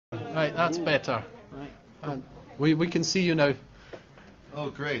Right, that's better. Right. And we can see you now. Oh,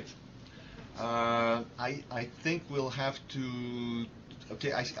 great. I think we'll have to.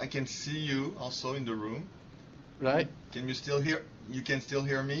 Okay, I can see you also in the room. Right. Can you still hear? You can still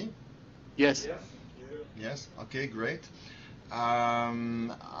hear me? Yes. Yes. Okay, great.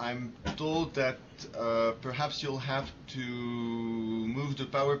 I'm told that perhaps you'll have to move the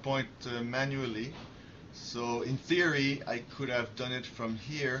PowerPoint manually. So in theory, I could have done it from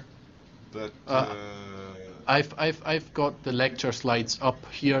here, but I've got the lecture slides up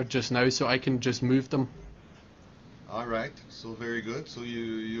here just now, so I can just move them. all right. So very good. So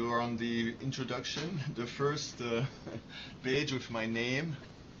you are on the introduction, the first page with my name.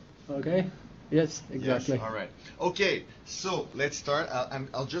 Okay. Yes, exactly. Yes. All right. Okay. So let's start.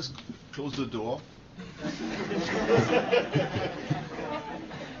 I'll just close the door.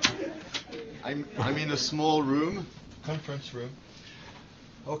 I'm in a small room, conference room.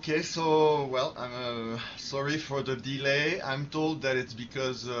 Okay, so, well, I'm sorry for the delay. I'm told that it's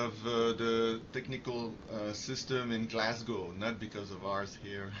because of the technical system in Glasgow, not because of ours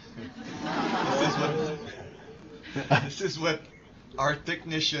here. This is what our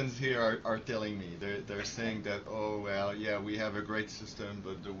technicians here are telling me. They're saying that, oh, well, yeah, we have a great system,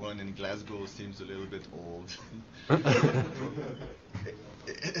 but the one in Glasgow seems a little bit old.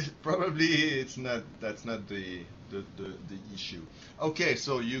 Probably that's not the issue. Okay,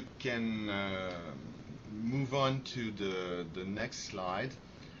 so you can move on to the next slide.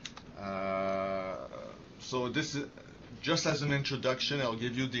 So this is just as an introduction. I'll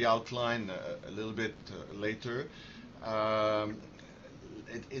give you the outline a little bit later.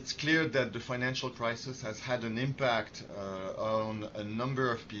 It's clear that the financial crisis has had an impact on a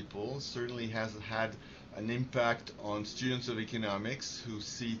number of people. Certainly has had an impact on students of economics who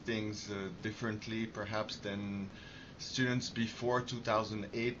see things differently perhaps than students before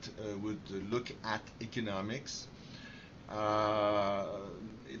 2008 would look at economics.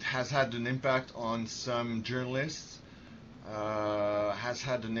 It has had an impact on some journalists, has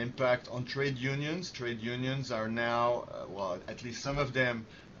had an impact on trade unions. Trade unions are now, well, at least some of them,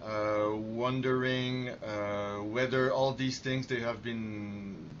 wondering whether all these things they have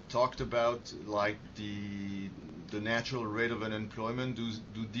been talked about, like the natural rate of unemployment,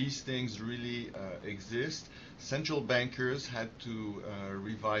 do these things really exist? Central bankers had to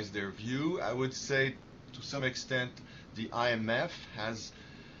revise their view. I would say to some extent the IMF has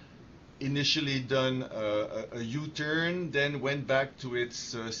initially done a U-turn, then went back to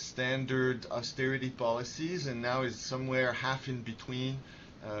its standard austerity policies, and now is somewhere half in between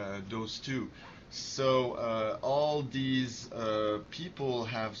those two. So all these people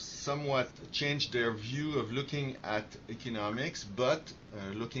have somewhat changed their view of looking at economics, but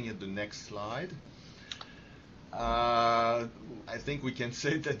looking at the next slide, I think we can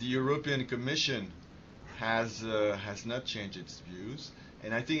say that the European Commission has not changed its views.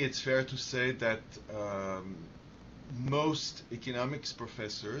 And I think it's fair to say that most economics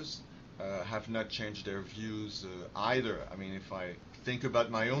professors have not changed their views either. I mean, if I think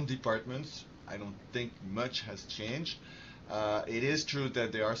about my own departments, I don't think much has changed. It is true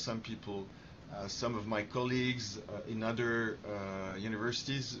that there are some people, some of my colleagues in other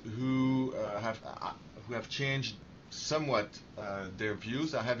universities who have changed somewhat their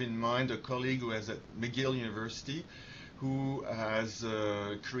views. I have in mind a colleague who is at McGill University, who has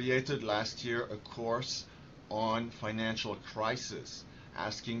created last year a course on financial crisis,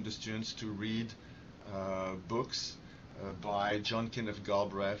 asking the students to read books by John Kenneth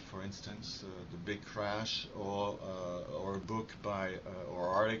Galbraith, for instance, The Big Crash, or a book by, or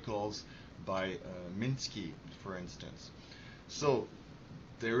articles by Minsky, for instance. So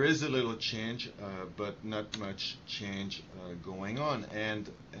there is a little change, but not much change going on. And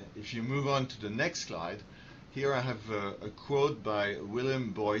if you move on to the next slide, here I have a quote by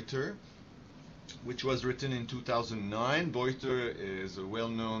Willem Buiter, which was written in 2009. Buiter is a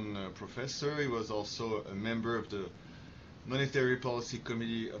well-known professor. He was also a member of the Monetary Policy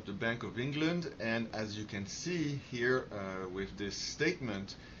Committee of the Bank of England. And as you can see here with this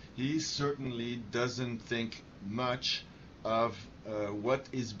statement, he certainly doesn't think much of what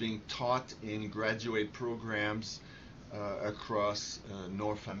is being taught in graduate programs across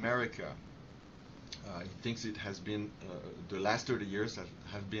North America. He thinks it has been, the last 30 years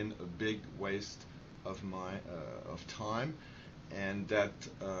have been a big waste of time, and that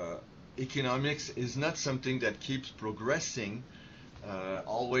economics is not something that keeps progressing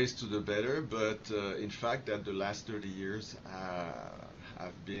always to the better, but in fact that the last 30 years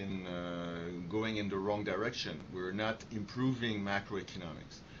have been going in the wrong direction. We're not improving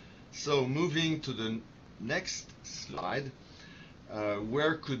macroeconomics. So moving to the next slide,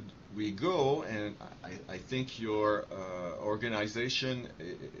 Where could we go? And I think your organization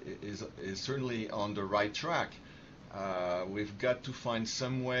is certainly on the right track. We've got to find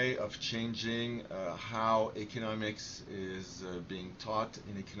some way of changing how economics is being taught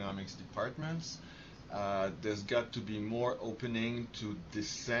in economics departments. There's got to be more opening to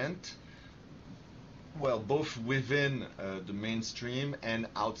dissent, well, both within the mainstream and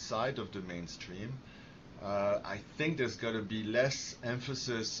outside of the mainstream. I think there's got to be less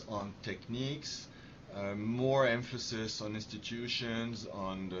emphasis on techniques, more emphasis on institutions,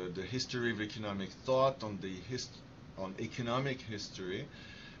 on the history of economic thought, on economic history.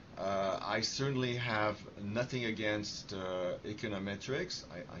 I certainly have nothing against econometrics.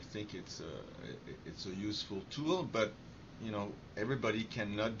 I think it's a useful tool, but you know, everybody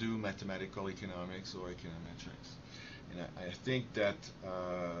cannot do mathematical economics or econometrics. And I think that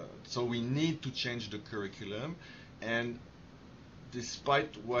so we need to change the curriculum, and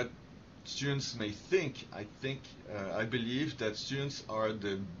despite what students may think, I believe that students are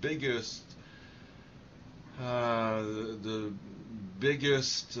the biggest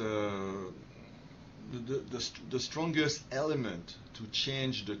the strongest element to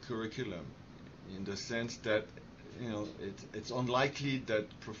change the curriculum, in the sense that, you know, it's unlikely that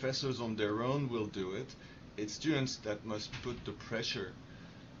professors on their own will do it. It's students that must put the pressure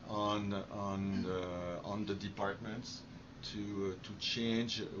on the departments to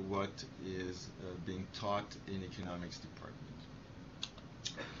change what is being taught in economics department.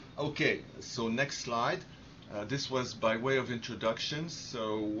 Okay, so next slide. This was by way of introduction.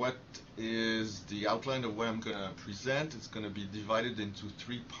 So what is the outline of what I'm going to present? It's going to be divided into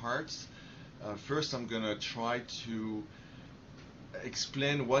 3 parts. First, I'm going to try to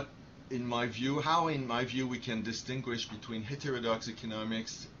explain how in my view we can distinguish between heterodox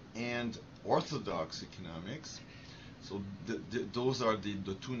economics and orthodox economics. So those are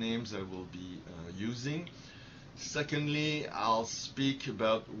the 2 names I will be using. Secondly, I'll speak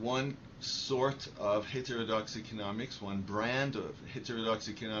about one sort of heterodox economics, one brand of heterodox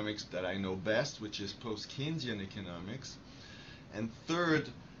economics that I know best, which is post-Keynesian economics. And third,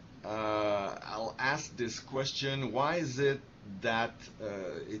 I'll ask this question: why is it that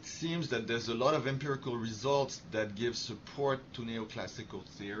it seems that there's a lot of empirical results that give support to neoclassical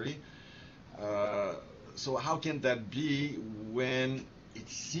theory? So how can that be when it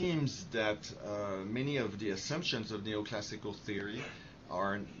seems that many of the assumptions of neoclassical theory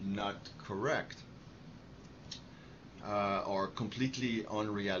are not correct or completely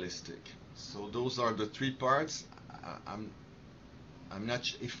unrealistic? So those are the 3 parts. I'm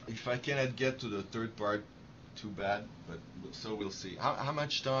not if I cannot get to the 3rd part, too bad, but so we'll see. How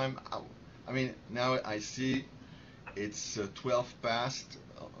much time? I mean, now I see it's 12 past.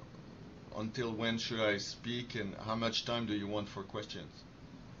 Until when should I speak, and how much time do you want for questions?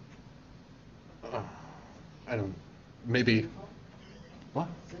 I don't. Maybe. What?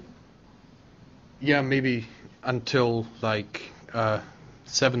 Yeah, maybe until like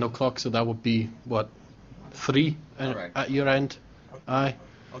 7 o'clock. So that would be what, 3 right. At your end. Aye.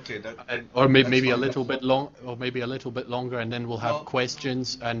 Okay, or maybe a little bit long, or maybe a little bit longer, and then we'll have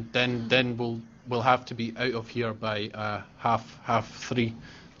questions, and then we'll have to be out of here by half 3.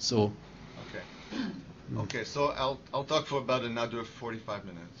 So. Okay. Okay. So I'll talk for about another 45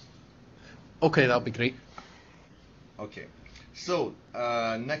 minutes. Okay, that'll be great. Okay. So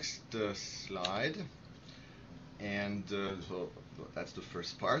next slide, and so that's the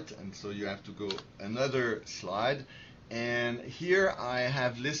first part, and so you have to go another slide. And here I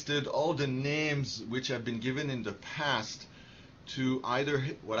have listed all the names which have been given in the past to either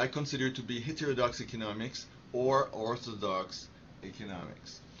what I consider to be heterodox economics or orthodox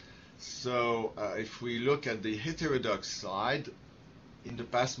economics. So if we look at the heterodox side, in the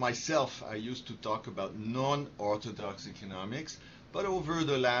past myself I used to talk about non-orthodox economics, but over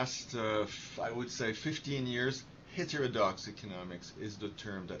the last I would say 15 years, heterodox economics is the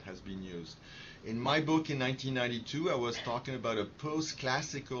term that has been used. In my book in 1992, I was talking about a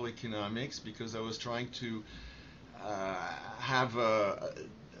post-classical economics because I was trying to have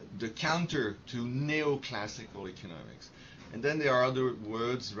the counter to neoclassical economics. And then there are other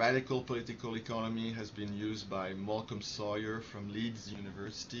words. Radical political economy has been used by Malcolm Sawyer from Leeds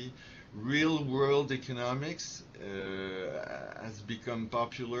University. Real-world economics has become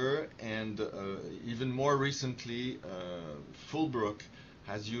popular, and even more recently, Fulbrook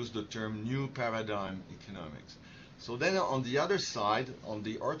has used the term new paradigm economics. So then on the other side, on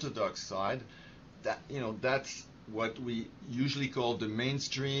the orthodox side, that's what we usually call the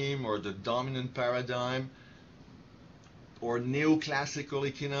mainstream or the dominant paradigm, or neoclassical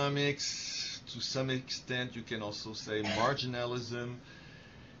economics, to some extent you can also say marginalism,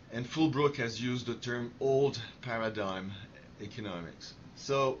 and Fulbrook has used the term old paradigm economics.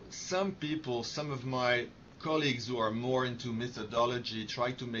 So some people, some of my colleagues who are more into methodology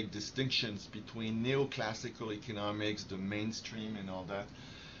try to make distinctions between neoclassical economics, the mainstream and all that,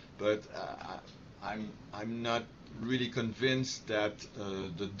 but I'm not really convinced that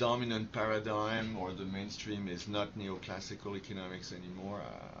the dominant paradigm or the mainstream is not neoclassical economics anymore.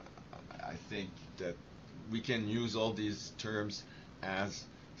 I think that we can use all these terms as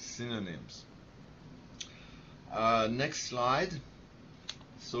synonyms. Next slide.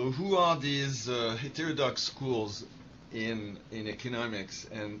 So who are these heterodox schools in economics?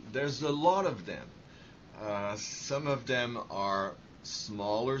 And there's a lot of them. Some of them are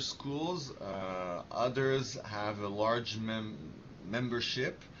smaller schools, others have a large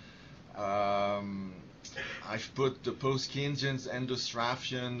membership. I've put the Post-Keynesians and the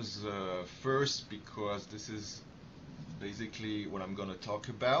Straffians first because this is basically what I'm going to talk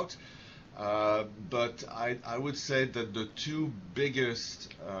about. But I would say that the two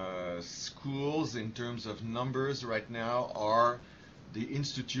biggest schools in terms of numbers right now are the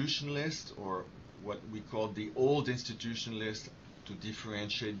institutionalist, or what we call the old institutionalist, to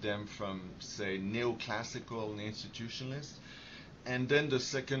differentiate them from, say, neoclassical and institutionalists. And then the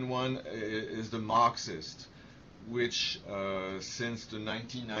second one is the Marxist, which since the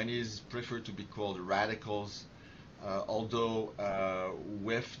 1990s prefer to be called radicals, although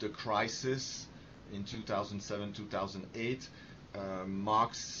with the crisis in 2007-2008,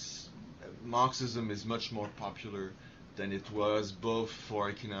 Marxism is much more popular than it was both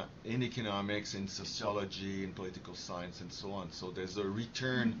for in economics, in sociology, in political science, and so on. So there's a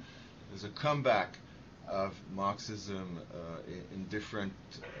return, there's a comeback of Marxism in different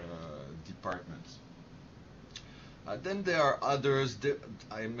departments. Then there are others.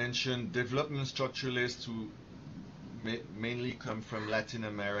 I mentioned development structuralists who mainly come from Latin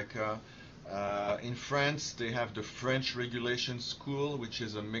America. In France, they have the French Regulation School, which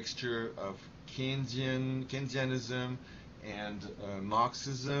is a mixture of Keynesianism and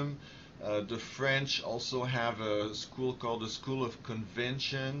Marxism. The French also have a school called the School of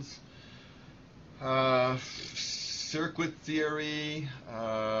Conventions. Circuit theory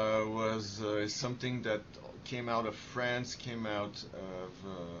is something that came out of France, came out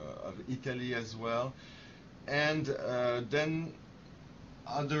of Italy as well. And then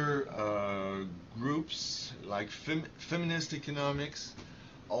other groups like feminist economics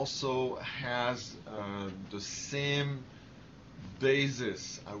also has the same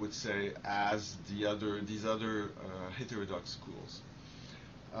basis, I would say, as these other heterodox schools.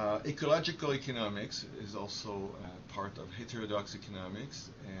 Ecological economics is also part of heterodox economics,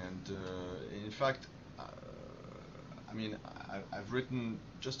 and in fact, I mean, I've written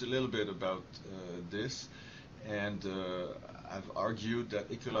just a little bit about this, and I've argued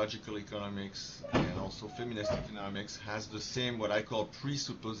that ecological economics and also feminist economics has the same, what I call,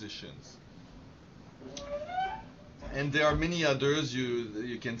 presuppositions. And there are many others.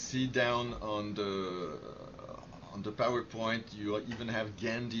 You can see down on the PowerPoint. You even have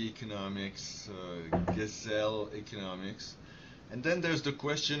Gandhi economics, Gesell economics. And then there's the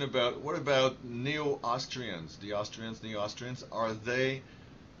question about, what about neo-Austrians? The Austrians, neo-Austrians, are they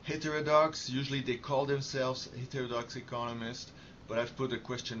heterodox? Usually they call themselves heterodox economists, but I've put a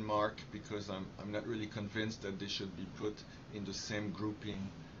question mark because I'm not really convinced that they should be put in the same grouping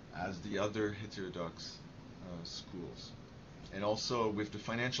as the other heterodox schools. And also with the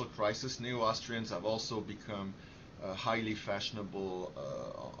financial crisis, neo-Austrians have also become highly fashionable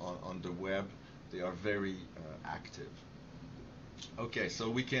on the web. They are very active. Okay, so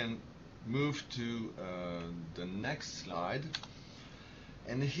we can move to the next slide.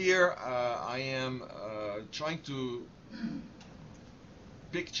 And here I am trying to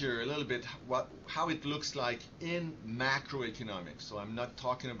picture a little bit how it looks like in macroeconomics. So I'm not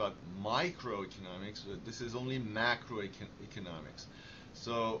talking about microeconomics, but this is only macroeconomics.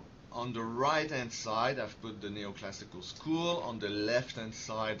 So on the right-hand side, I've put the neoclassical school. On the left-hand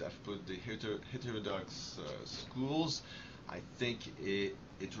side, I've put the heterodox schools. I think it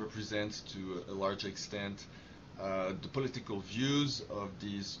represents to a large extent the political views of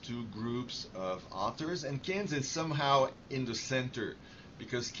these two groups of authors, and Keynes is somehow in the center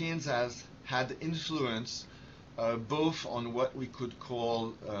because Keynes has had influence both on what we could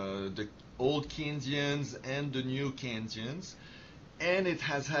call the old Keynesians and the new Keynesians, and it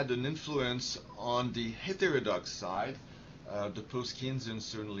has had an influence on the heterodox side. The post-Keynesians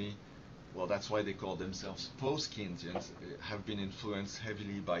certainly, well, that's why they call themselves post-Keynesians, have been influenced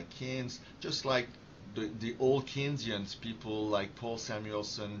heavily by Keynes, just like the old Keynesians, people like Paul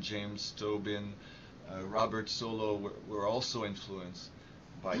Samuelson, James Tobin, Robert Solow were also influenced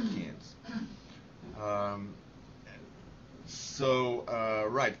by Keynes.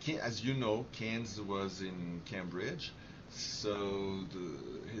 Right, as you know, Keynes was in Cambridge, so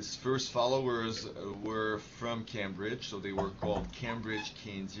his first followers were from Cambridge, so they were called Cambridge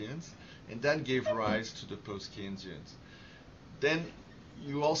Keynesians, and that gave rise to the Post-Keynesians. Then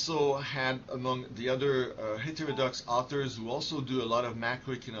you also had, among the other heterodox authors who also do a lot of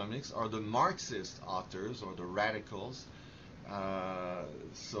macroeconomics, are the Marxist authors, or the radicals.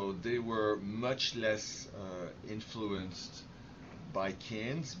 So they were much less influenced by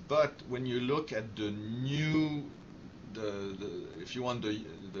Keynes. But when you look at the new, if you want,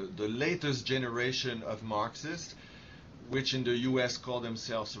 the latest generation of Marxists, which in the US call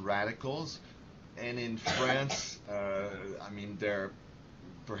themselves radicals, and in France, I mean, they're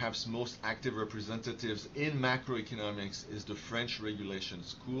perhaps most active representatives in macroeconomics is the French Regulation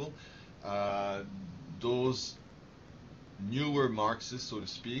School. Those newer Marxists, so to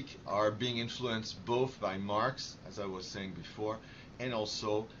speak, are being influenced both by Marx, as I was saying before, and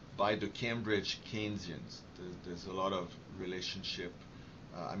also by the Cambridge Keynesians. There's a lot of relationship.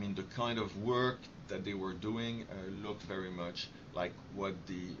 I mean, the kind of work that they were doing looked very much like what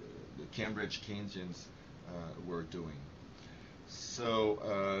the Cambridge Keynesians were doing.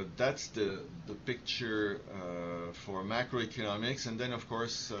 So that's the picture for macroeconomics. And then, of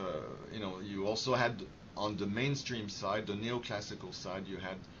course, you also had on the mainstream side, the neoclassical side, you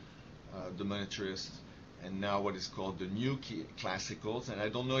had the monetarists, and now what is called the new classicals. And I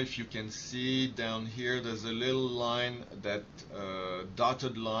don't know if you can see down here, there's a little line, that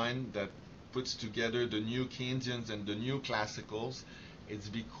dotted line that puts together the new Keynesians and the new classicals. It's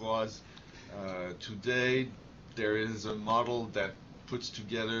because today there is a model that puts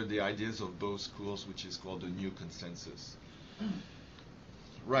together the ideas of both schools, which is called the new consensus.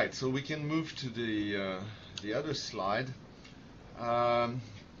 Right, so we can move to the other slide,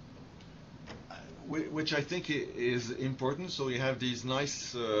 which I think is important. So you have these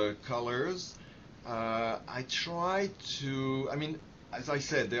nice colors. I try to, I mean, as I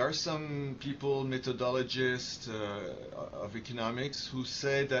said, there are some people, methodologists of economics, who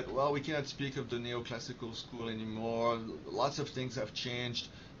say that, well, we cannot speak of the neoclassical school anymore. Lots of things have changed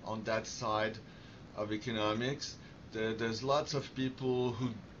on that side of economics. There's lots of people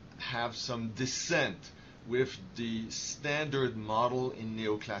who have some dissent with the standard model in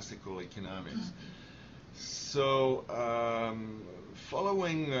neoclassical economics. So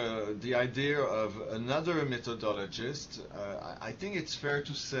following the idea of another methodologist, I think it's fair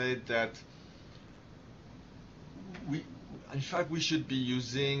to say that in fact, we should be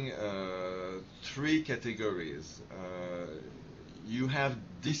using three categories. You have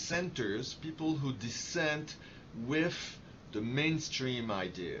dissenters, people who dissent with the mainstream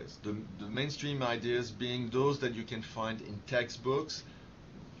ideas. The mainstream ideas being those that you can find in textbooks,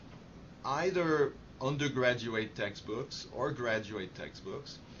 either undergraduate textbooks or graduate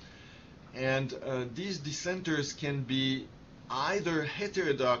textbooks. And these dissenters can be either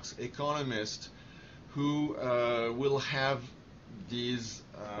heterodox economists who will have these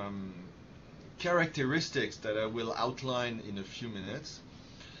characteristics that I will outline in a few minutes,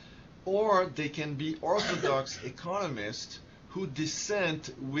 or they can be orthodox economists who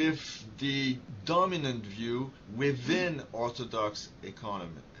dissent with the dominant view within orthodox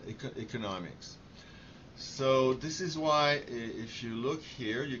economics. So this is why, if you look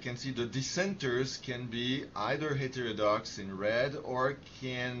here, you can see the dissenters can be either heterodox in red, or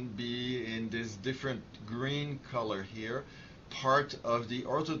can be in this different green color here, part of the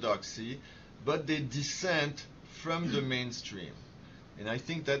orthodoxy, but they dissent from the mainstream. And I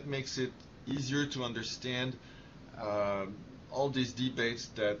think that makes it easier to understand all these debates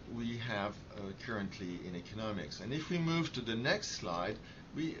that we have currently in economics. And if we move to the next slide,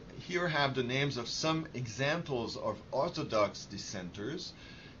 we here have the names of some examples of orthodox dissenters.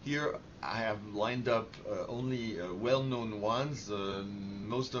 Here I have lined up only well-known ones.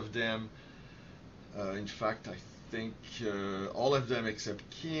 Most of them, in fact, I think all of them except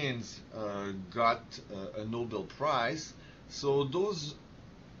Keynes got a Nobel Prize. So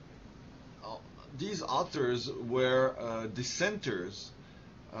these authors were dissenters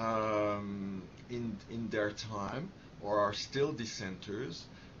in their time, or are still dissenters,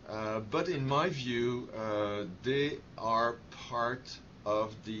 but in my view, they are part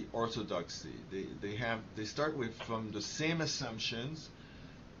of the orthodoxy. They start from the same assumptions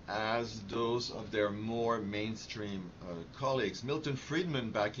as those of their more mainstream colleagues. Milton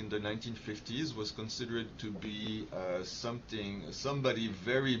Friedman, back in the 1950s, was considered to be somebody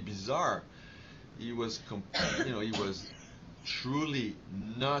very bizarre. he was, he was truly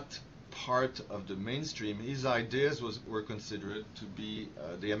not part of the mainstream. His ideas were considered to be,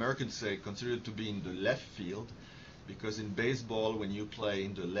 the Americans say, considered to be in the left field, because in baseball, when you play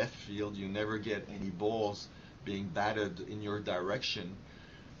in the left field, you never get any balls being batted in your direction.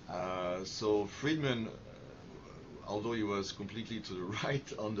 So Friedman, although he was completely to the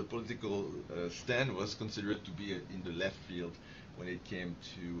right on the political stand, was considered to be in the left field when it came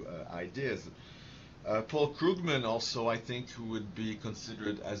to ideas. Paul Krugman also, I think, would be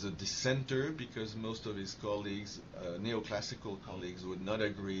considered as a dissenter, because most of his colleagues, neoclassical colleagues, would not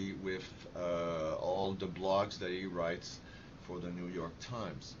agree with all the blogs that he writes for the New York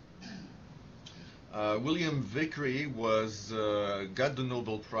Times. William Vickrey got the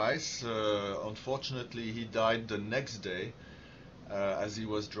Nobel Prize. Unfortunately, he died the next day as he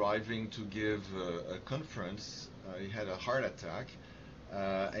was driving to give a conference. He had a heart attack.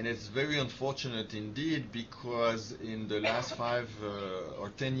 And it's very unfortunate indeed, because in the last 5 or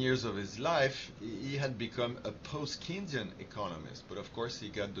 10 years of his life, he had become a post-Keynesian economist. But of course, he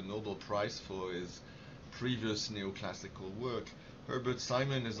got the Nobel Prize for his previous neoclassical work. Herbert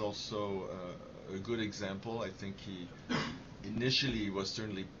Simon is also a good example. I think he initially was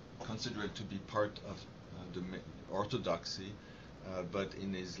certainly considered to be part of the orthodoxy, but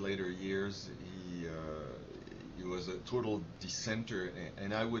in his later years, he was a total dissenter,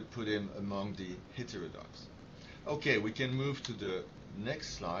 and I would put him among the heterodox. Okay, we can move to the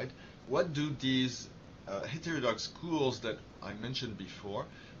next slide. What do these heterodox schools that I mentioned before,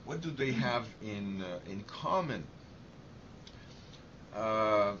 what do they have in common?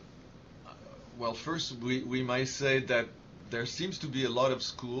 Well, first we might say that there seems to be a lot of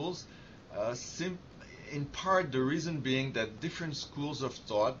schools, in part the reason being that different schools of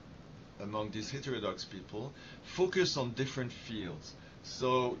thought among these heterodox people focus on different fields.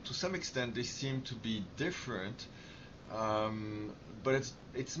 So to some extent they seem to be different, but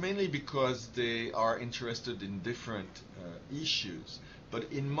it's mainly because they are interested in different issues.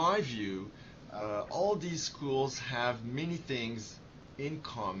 But in my view, all these schools have many things in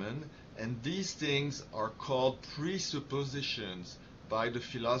common, and these things are called presuppositions by the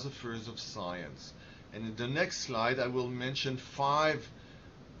philosophers of science. And in the next slide I will mention 5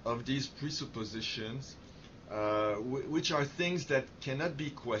 of these presuppositions, which are things that cannot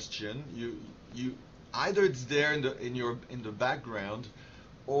be questioned. You either it's there in the background,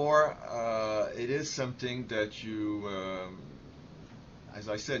 or it is something that you, as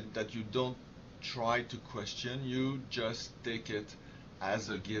I said, that you don't try to question. You just take it as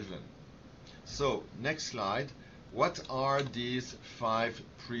a given. So next slide. What are these 5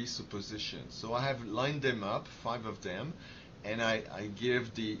 presuppositions? So I have lined them up, 5 of them. And I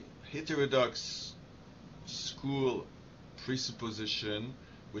give the heterodox school presupposition,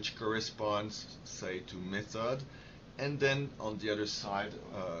 which corresponds, say, to method, and then on the other side,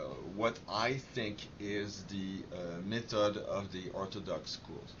 what I think is the method of the orthodox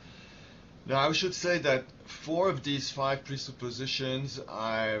schools. Now, I should say that 4 of these 5 presuppositions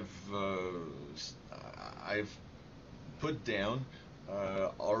I've put down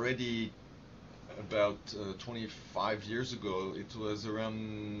already. About 25 years ago, it was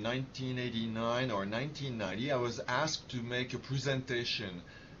around 1989 or 1990, I was asked to make a presentation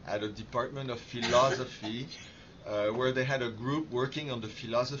at a department of philosophy where they had a group working on the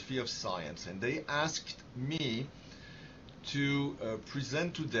philosophy of science, and they asked me to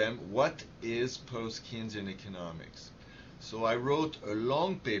present to them what is post-Keynesian economics. So I wrote a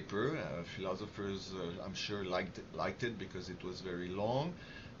long paper. Philosophers, I'm sure, liked it because it was very long.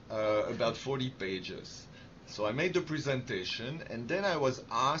 About 40 pages. So I made the presentation, and then I was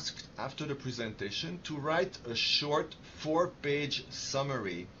asked after the presentation to write a short 4-page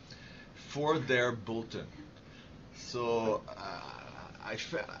summary for their bulletin. So I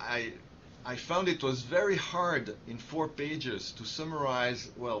found it was very hard in 4 pages to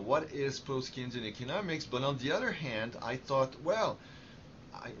summarize, well, what is post-Keynesian economics, but on the other hand, I thought, well,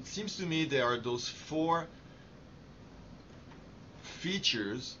 it seems to me there are those 4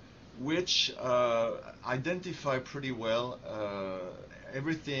 features which identify pretty well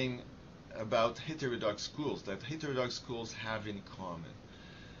everything about heterodox schools, that heterodox schools have in common.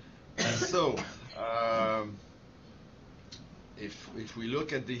 So, if we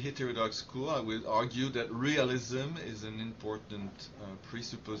look at the heterodox school, I would argue that realism is an important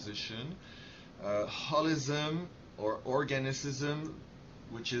presupposition. Holism or organicism,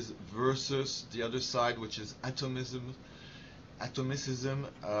 which is versus the other side, which is atomicism,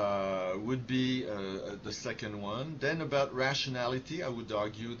 would be the second one. Then about rationality, I would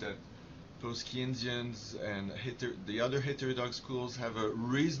argue that Post-Keynesians and the other heterodox schools have a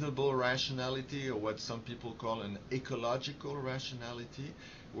reasonable rationality, or what some people call an ecological rationality,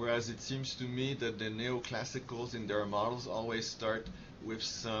 whereas it seems to me that the neoclassicals in their models always start with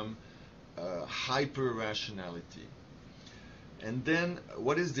some hyper-rationality. And then,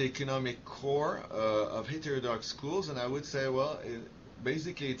 what is the economic core of heterodox schools? And I would say, well,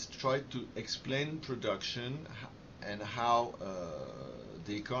 basically it's tried to explain production and how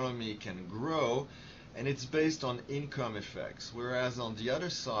the economy can grow, and it's based on income effects. Whereas on the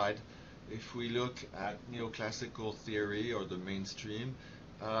other side, if we look at neoclassical theory or the mainstream,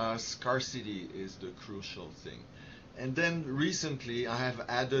 scarcity is the crucial thing. And then recently I have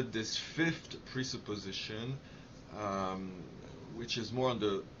added this fifth presupposition, which is more on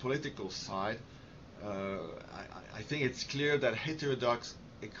the political side. I think it's clear that heterodox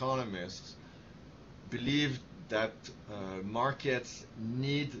economists believe that markets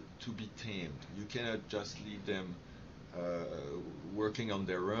need to be tamed. You cannot just leave them working on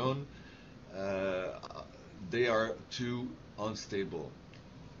their own. They are too unstable.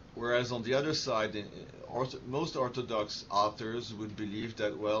 Whereas on the other side, most orthodox authors would believe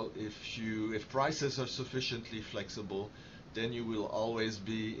that, well, if prices are sufficiently flexible, then you will always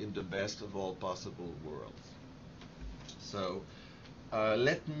be in the best of all possible worlds. So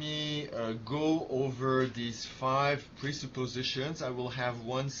let me go over these 5 presuppositions. I will have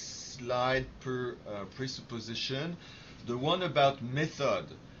one slide per presupposition. The one about method,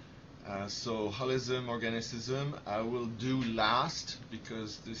 so holism, organicism, I will do last,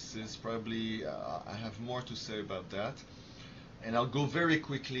 because this is probably, I have more to say about that. And I'll go very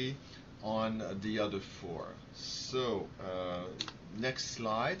quickly on the other 4. So, next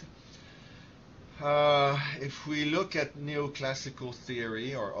slide. If we look at neoclassical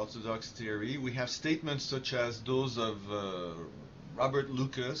theory or orthodox theory, we have statements such as those of Robert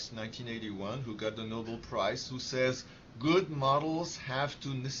Lucas, 1981, who got the Nobel Prize, who says, good models have to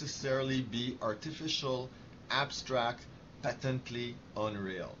necessarily be artificial, abstract, patently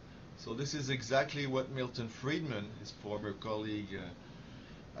unreal. So this is exactly what Milton Friedman, his former colleague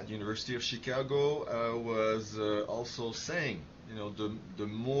at the University of Chicago, was also saying. You know, the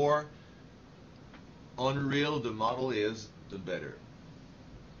more unreal the model is, the better.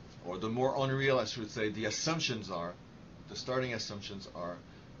 Or the more unreal, I should say, the assumptions are, the starting assumptions are,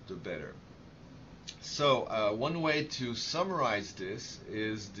 the better. So one way to summarize this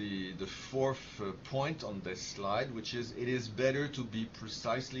is the 4th point on this slide, which is, it is better to be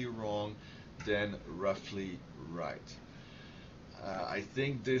precisely wrong than roughly right. I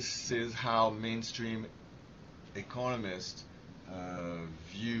think this is how mainstream economists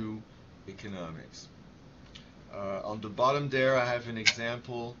view economics. On the bottom there, I have an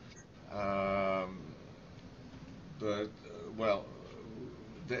example, but well,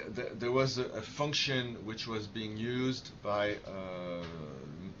 there was a function which was being used by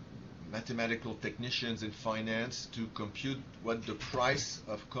mathematical technicians in finance to compute what the price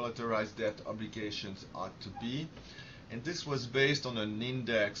of collateralized debt obligations ought to be. And this was based on an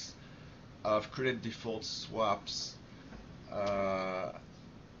index of credit default swaps.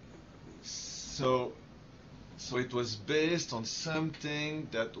 So it was based on something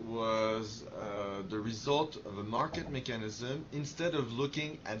that was the result of a market mechanism, instead of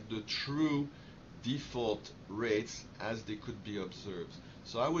looking at the true default rates as they could be observed.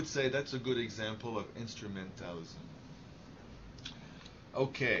 So I would say that's a good example of instrumentalism.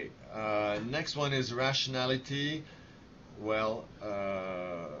 Okay, next one is rationality. Well,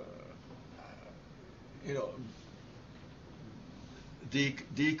 you know,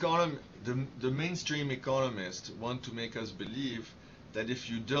 the mainstream economists want to make us believe that if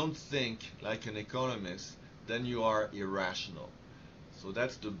you don't think like an economist, then you are irrational. So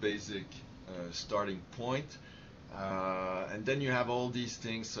that's the basic starting point. And then you have all these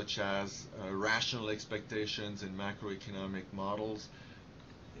things such as rational expectations in macroeconomic models.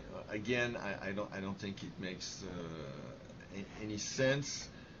 Again, I don't think it makes any sense.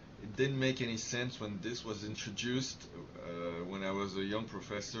 It didn't make any sense when this was introduced when I was a young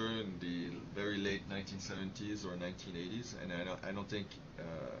professor in the very late 1970s or 1980s, and I don't think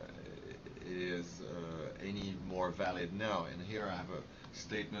it is any more valid now. And here I have a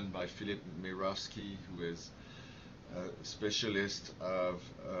statement by Philip Mirowski, who is a specialist of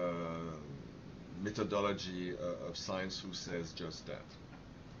methodology of science, who says just that.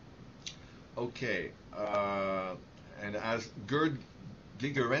 Okay, and as Gerd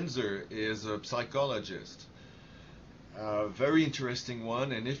Gigerenzer is a psychologist, Very interesting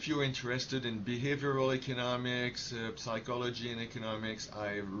one, and if you're interested in behavioral economics, psychology and economics,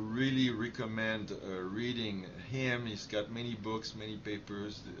 I really recommend reading him. He's got many books, many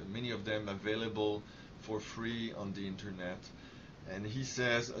papers, many of them available for free on the internet. And he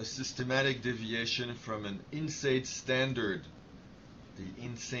says a systematic deviation from an insane standard, the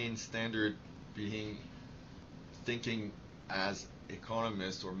insane standard being thinking as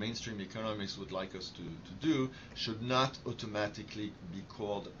economists or mainstream economists would like us to do, should not automatically be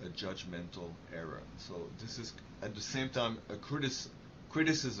called a judgmental error. So this is at the same time a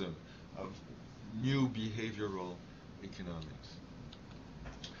criticism of new behavioral economics.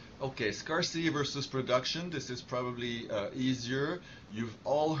 Okay, scarcity versus production. This is probably easier. You've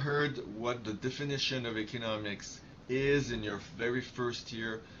all heard what the definition of economics is in your very first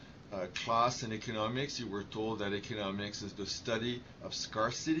year class in economics. You were told that economics is the study of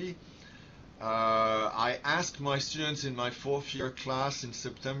scarcity. I asked my students in my fourth year class in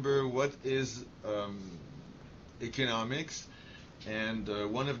September, what is economics? And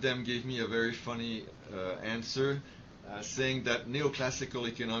one of them gave me a very funny answer, saying that neoclassical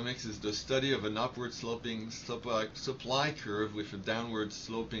economics is the study of an upward sloping supply curve with a downward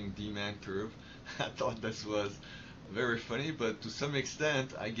sloping demand curve. I thought this was very funny, but to some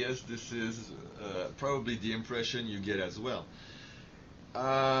extent, I guess this is probably the impression you get as well.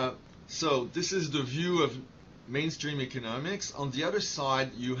 So this is the view of mainstream economics. On the other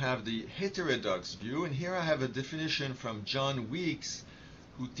side, you have the heterodox view, and here I have a definition from John Weeks,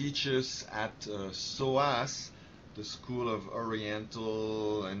 who teaches at SOAS, the School of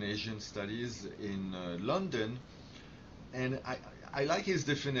Oriental and Asian Studies in London, and I like his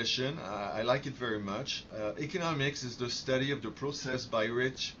definition. I like it very much. Economics is the study of the process by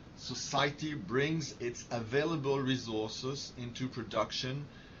which society brings its available resources into production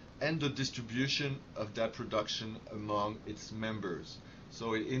and the distribution of that production among its members.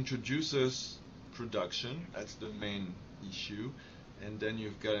 So it introduces production, that's the main issue, and then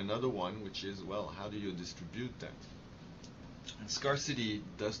you've got another one, which is, well, how do you distribute that? And scarcity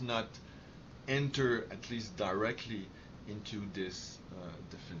does not enter, at least directly, into this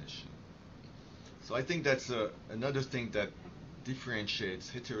definition. So I think that's another thing that differentiates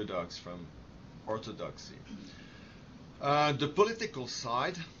heterodox from orthodoxy. The political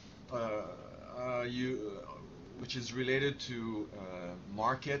side, which is related to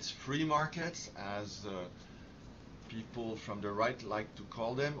markets, free markets, as people from the right like to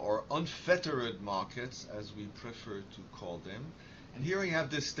call them, or unfettered markets, as we prefer to call them. And here we have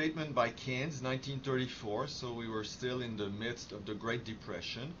this statement by Keynes, 1934, so we were still in the midst of the Great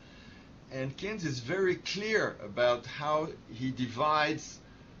Depression. And Keynes is very clear about how he divides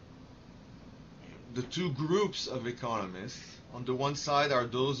the two groups of economists. On the one side are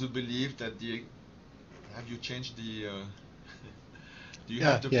those who believe that the... Have you changed the... do you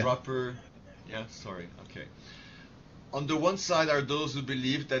have the proper... Yeah, sorry, okay. On the one side are those who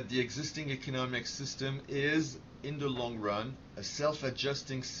believe that the existing economic system is, in the long run, a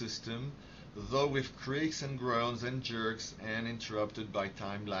self-adjusting system, though with creaks and groans and jerks and interrupted by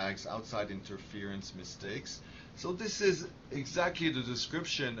time lags, outside interference, mistakes. So this is exactly the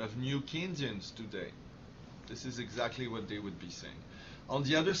description of new Keynesians today. This is exactly what they would be saying. On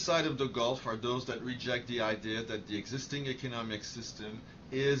the other side of the gulf are those that reject the idea that the existing economic system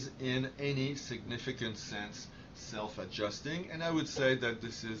is in any significant sense self-adjusting, and I would say that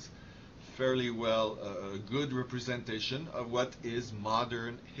this is fairly well a good representation of what is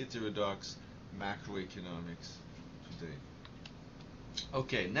modern heterodox macroeconomics today.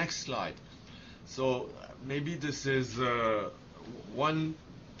 Okay, next slide. So maybe this is one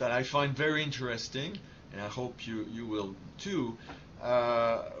that I find very interesting, and I hope you will too,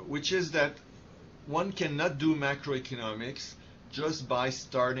 which is that one cannot do macroeconomics just by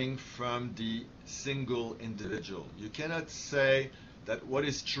starting from the single individual. You cannot say that what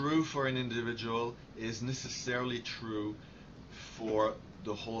is true for an individual is necessarily true for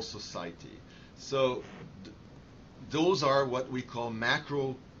the whole society. So those are what we call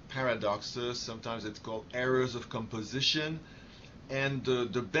macro paradoxes. Sometimes it's called errors of composition. And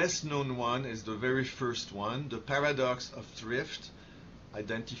the best known one is the very first one, the paradox of thrift,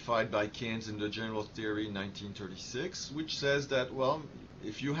 identified by Keynes in the General Theory 1936, which says that, well,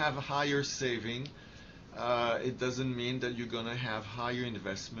 if you have a higher saving, it doesn't mean that you're going to have higher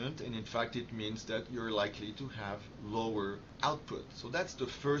investment, and in fact it means that you're likely to have lower output. So that's the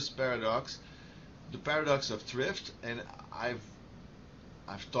first paradox, the paradox of thrift. And I've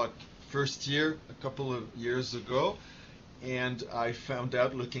taught first year a couple of years ago, and I found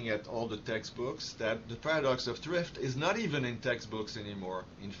out, looking at all the textbooks, that the paradox of thrift is not even in textbooks anymore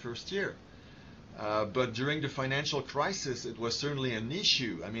in first year. But during the financial crisis, it was certainly an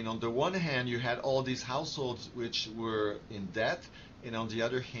issue. I mean, on the one hand, you had all these households which were in debt, and on the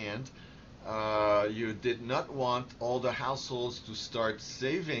other hand, you did not want all the households to start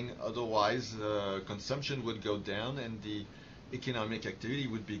saving, otherwise consumption would go down and the economic activity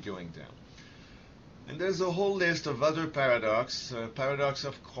would be going down. And there's a whole list of other paradoxes, paradox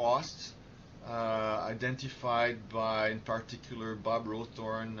of costs, identified by, in particular, Bob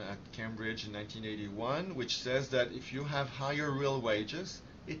Rowthorne at Cambridge in 1981, which says that if you have higher real wages,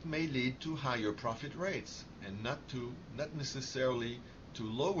 it may lead to higher profit rates, and not necessarily to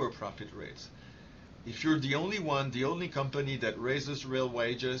lower profit rates. If you're the only one, the only company that raises real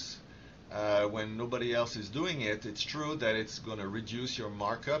wages when nobody else is doing it, it's true that it's going to reduce your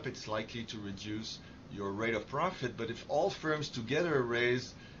markup. It's likely to reduce your rate of profit. But if all firms together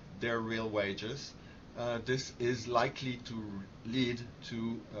raise their real wages, this is likely to lead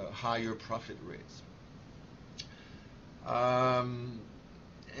to higher profit rates.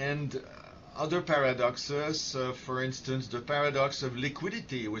 And other paradoxes, for instance, the paradox of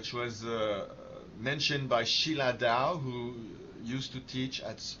liquidity, which was mentioned by Sheila Dow, who used to teach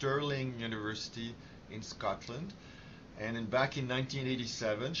at Stirling University in Scotland. And back in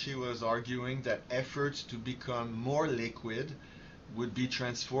 1987, she was arguing that efforts to become more liquid would be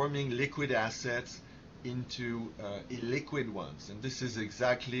transforming liquid assets into illiquid ones. And this is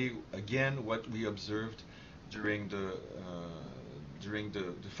exactly, again, what we observed during the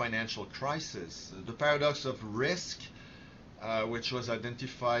financial crisis. The paradox of risk, which was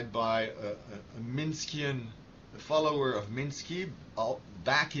identified by a Minskian, a follower of Minsky,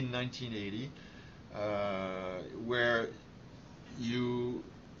 back in 1980, where you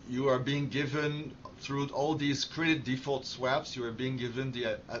are being given, through all these credit default swaps, you are being given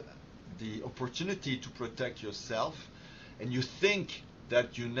the opportunity to protect yourself, and you think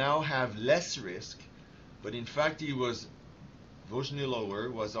that you now have less risk, but in fact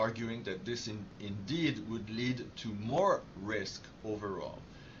Vosnilower was arguing that this indeed would lead to more risk overall.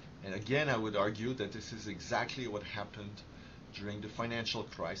 And again, I would argue that this is exactly what happened during the financial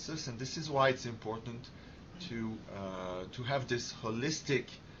crisis, and this is why it's important to have this holistic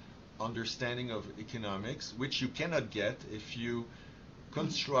understanding of economics, which you cannot get if you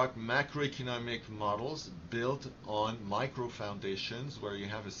construct macroeconomic models built on micro foundations where you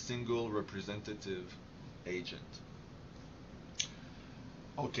have a single representative agent.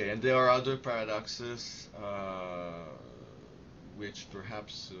 Okay, and there are other paradoxes which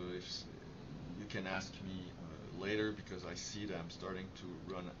perhaps if you can ask me later, because I see that I'm starting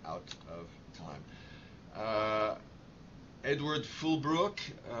to run out of time. Edward Fulbrook,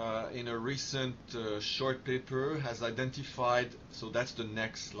 in a recent short paper, has identified, so that's the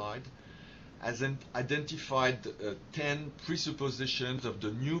next slide, has identified 10 presuppositions of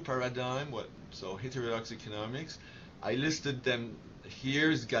the new paradigm, so heterodox economics. I listed them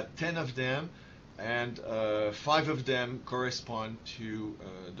here. It's got 10 of them, and 5 of them correspond to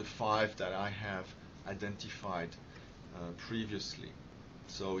the 5 that I have identified previously.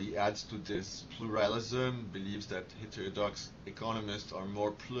 So he adds to this pluralism, believes that heterodox economists are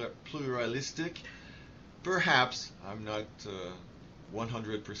more pluralistic. Perhaps, I'm not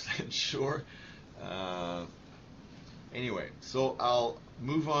 100% sure. Anyway, so I'll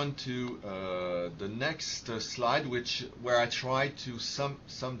move on to the next slide, where I try to sum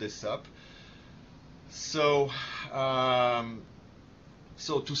this up. So,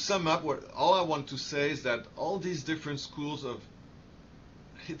 so to sum up, all I want to say is that all these different schools of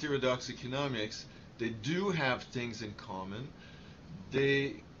heterodox economics, they do have things in common.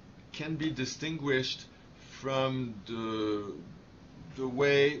 They can be distinguished from the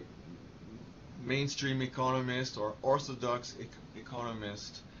way mainstream economists or orthodox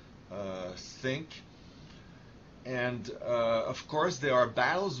economists think. And of course, there are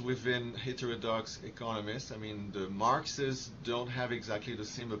battles within heterodox economists. I mean, the Marxists don't have exactly the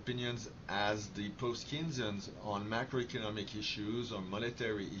same opinions as the Post-Keynesians on macroeconomic issues or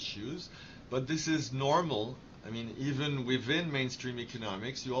monetary issues, but this is normal. I mean, even within mainstream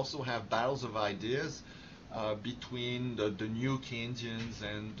economics, you also have battles of ideas between the new Keynesians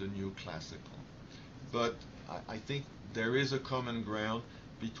and the new classical. But I think there is a common ground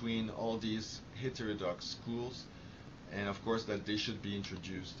between all these heterodox schools, and of course that they should be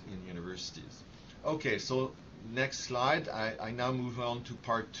introduced in universities. Okay, so next slide. I now move on to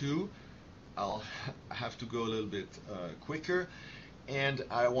part 2. I'll have to go a little bit quicker, and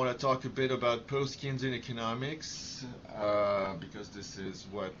I want to talk a bit about post-Keynesian economics because this is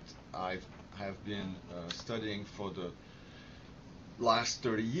what I have been studying for the last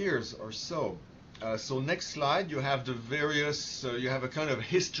 30 years or so. So next slide, you have the various, you have a kind of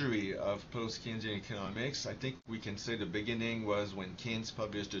history of post-Keynesian economics. I think we can say the beginning was when Keynes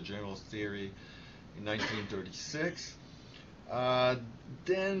published the general theory in 1936.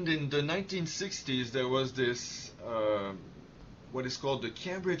 Then in the 1960s, there was this, what is called the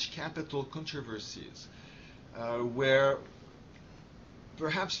Cambridge Capital controversies, where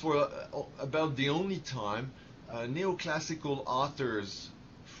perhaps for about the only time, neoclassical authors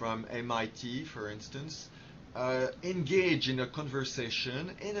from MIT, for instance, engage in a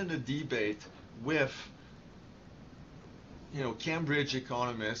conversation and in a debate with, Cambridge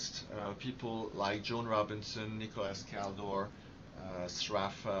economists, people like Joan Robinson, Nicholas Kaldor,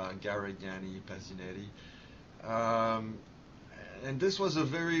 Sraffa, Garigliani, Pazinetti. And this was a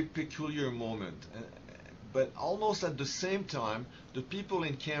very peculiar moment. But almost at the same time, the people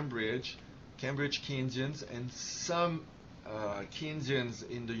in Cambridge Keynesians, and some Keynesians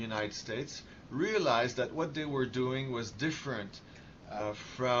in the United States realized that what they were doing was different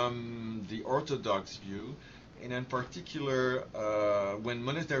from the orthodox view, and in particular when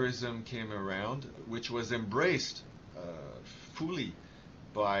monetarism came around, which was embraced fully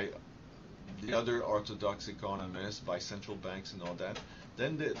by the other orthodox economists, by central banks and all that,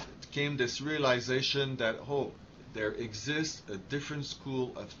 then there came this realization that, there exists a different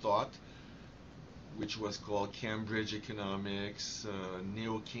school of thought, which was called Cambridge economics,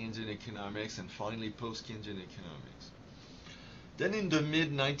 neo-Keynesian economics, and finally post-Keynesian economics. Then in the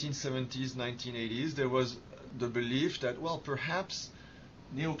mid-1970s, 1980s, there was the belief that, perhaps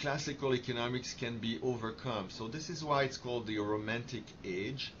neoclassical economics can be overcome. So this is why it's called the Romantic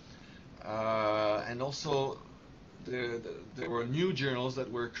Age. And also, there were new journals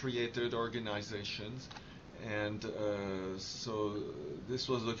that were created, organizations, and so this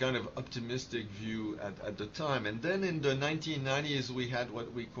was a kind of optimistic view at the time. And then in the 1990s, we had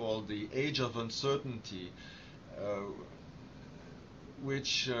what we call the Age of Uncertainty,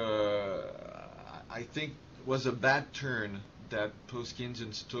 which I think was a bad turn that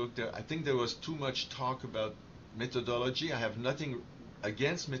post-Keynesians took. I think there was too much talk about methodology. I have nothing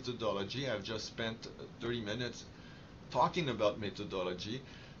against methodology. I've just spent 30 minutes talking about methodology,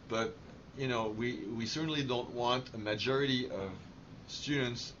 but we certainly don't want a majority of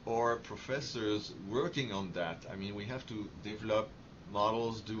students or professors working on that. I mean, we have to develop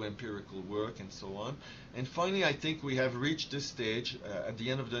models, do empirical work, and so on. And finally, I think we have reached this stage at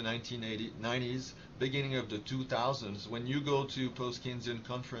the end of the 1990s, beginning of the 2000s. When you go to post-Keynesian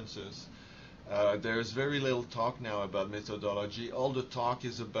conferences, there's very little talk now about methodology. All the talk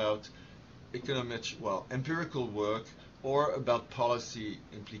is about empirical work, or about policy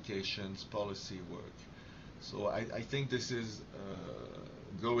implications, policy work. So I think this is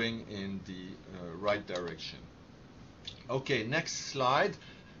going in the right direction. Okay, next slide.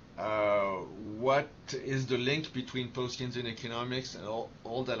 What is the link between post-Keynesian economics and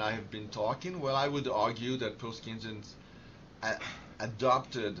all that I have been talking? Well, I would argue that post-Keynesians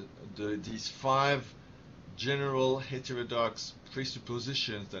adopted these 5 general heterodox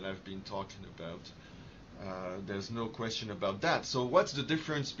presuppositions that I've been talking about. There's no question about that. So what's the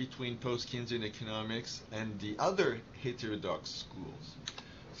difference between post-Keynesian economics and the other heterodox schools?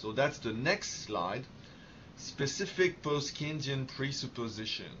 So that's the next slide. Specific post-Keynesian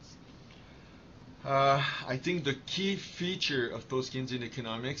presuppositions. I think the key feature of post-Keynesian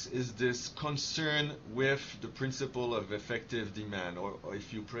economics is this concern with the principle of effective demand, or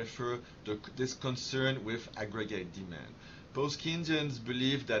if you prefer, this concern with aggregate demand. Post-Keynesians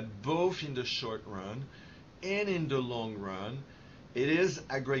believe that both in the short run and in the long run, it is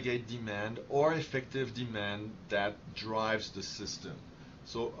aggregate demand or effective demand that drives the system.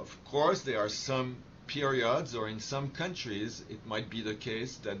 So, of course, there are some periods, or in some countries, it might be the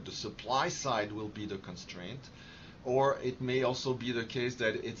case that the supply side will be the constraint, or it may also be the case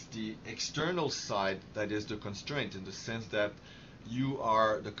that it's the external side that is the constraint, in the sense that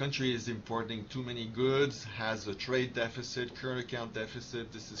the country is importing too many goods, has a trade deficit, current account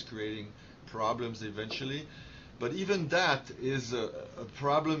deficit. This is creating problems eventually. But even that is a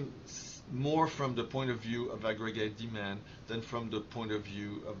problem more from the point of view of aggregate demand than from the point of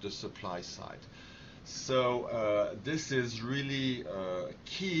view of the supply side. So this is really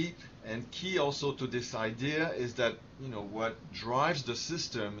key, and key also to this idea is that what drives the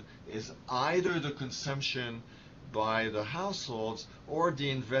system is either the consumption by the households or the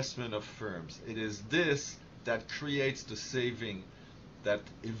investment of firms. It is this that creates the saving that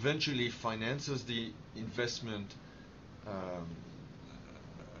eventually finances the investment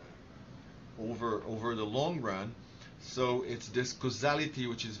over the long run. So it's this causality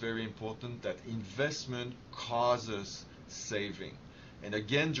which is very important, that investment causes saving. And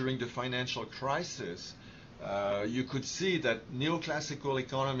again, during the financial crisis, you could see that neoclassical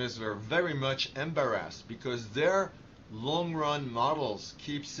economists were very much embarrassed because their long-run models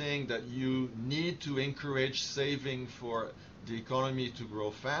keep saying that you need to encourage saving for the economy to grow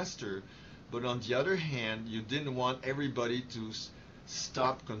faster, but on the other hand, you didn't want everybody to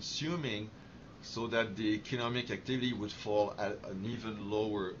stop consuming so that the economic activity would fall at an even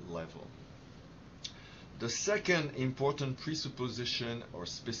lower level. The second important presupposition, or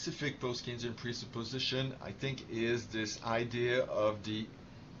specific post-Keynesian presupposition, I think, is this idea of the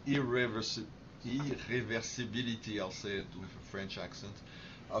irreversibility, I'll say it with a French accent,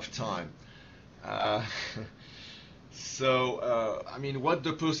 of time. I mean, what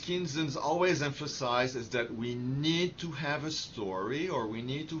the post-Keynesians always emphasize is that we need to have a story, or we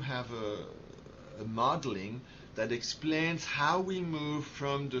need to have a modeling that explains how we move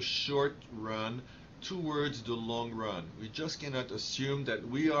from the short run towards the long run. We just cannot assume that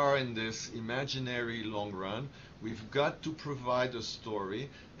we are in this imaginary long run. We've got to provide a story,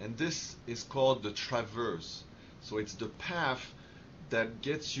 and this is called the traverse. So it's the path that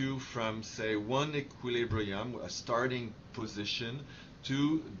gets you from, say, one equilibrium, a starting position,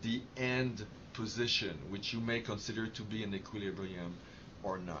 to the end position, which you may consider to be an equilibrium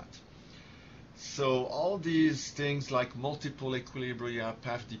or not. So all these things like multiple equilibria,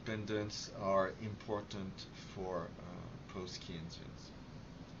 path dependence, are important for post-Keynesians.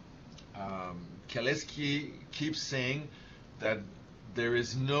 Kalecki keeps saying that there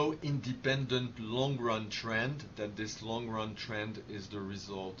is no independent long-run trend, that this long-run trend is the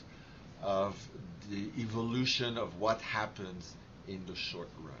result of the evolution of what happens in the short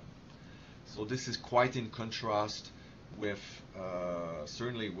run. So this is quite in contrast with,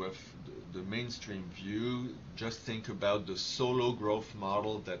 certainly with the mainstream view. Just think about the solo growth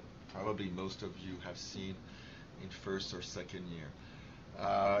model that probably most of you have seen in first or second year.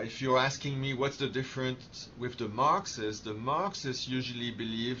 If you're asking me what's the difference with the Marxists usually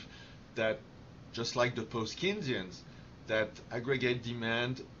believe that, just like the post-Keynesians, that aggregate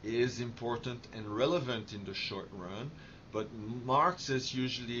demand is important and relevant in the short run, but Marxists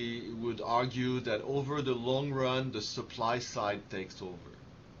usually would argue that over the long run, the supply side takes over.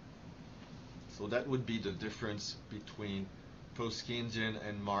 So that would be the difference between post-Keynesian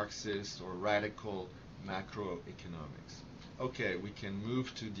and Marxist or radical macroeconomics. Okay, we can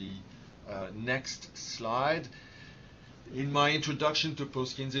move to the next slide. In my introduction to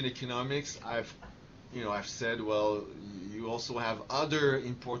post-Keynesian economics, I've said, well, you also have other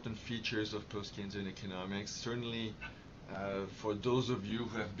important features of post-Keynesian economics. Certainly, for those of you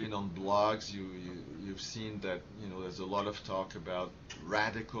who have been on blogs, you've seen that there's a lot of talk about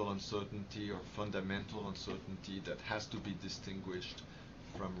radical uncertainty or fundamental uncertainty that has to be distinguished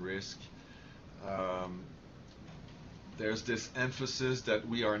from risk. There's this emphasis that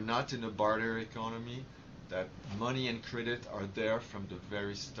we are not in a barter economy, that money and credit are there from the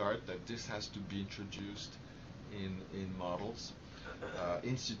very start, that this has to be introduced in models.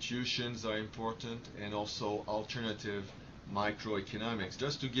 Institutions are important, and also alternative microeconomics.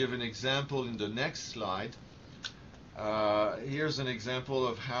 Just to give an example in the next slide, here's an example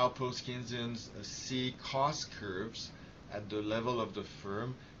of how post-Keynesians see cost curves at the level of the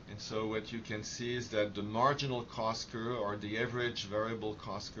firm. And so what you can see is that the marginal cost curve, or the average variable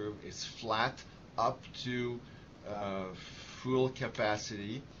cost curve, is flat up to full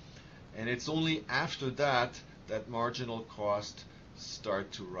capacity. And it's only after that that marginal costs start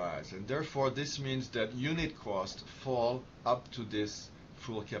to rise. And therefore, this means that unit costs fall up to this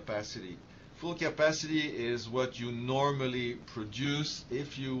full capacity. Full capacity is what you normally produce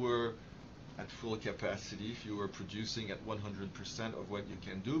if you were at full capacity, if you were producing at 100% of what you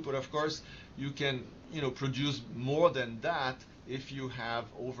can do. But of course, you can produce more than that if you have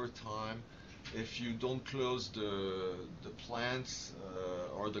overtime, if you don't close the plants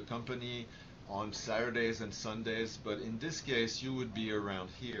or the company on Saturdays and Sundays. But in this case, you would be around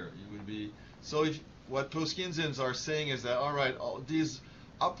here. You would be, so if what post-Keynesians are saying is that, all right, all these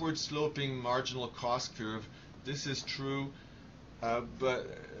upward sloping marginal cost curve, this is true, but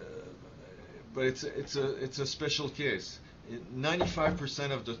it's a special case.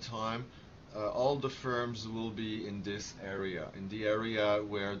 95% of the time, all the firms will be in this area, in the area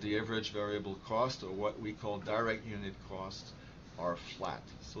where the average variable cost, or what we call direct unit costs, are flat.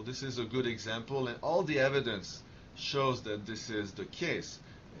 So this is a good example, and all the evidence shows that this is the case.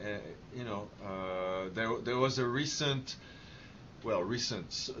 There was a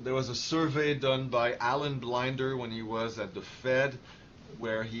there was a survey done by Alan Blinder when he was at the Fed,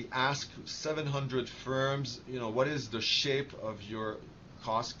 where he asked 700 firms, what is the shape of your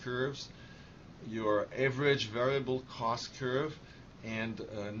cost curves, your average variable cost curve, and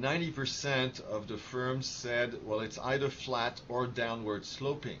 90% of the firms said, well, it's either flat or downward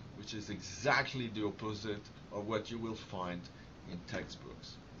sloping, which is exactly the opposite of what you will find in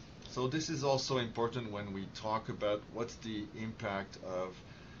textbooks. So this is also important when we talk about what's the impact of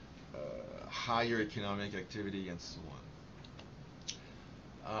higher economic activity and so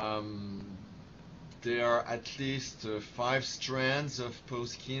on. There are at least 5 strands of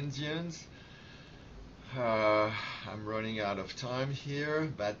post-Keynesians. I'm running out of time here,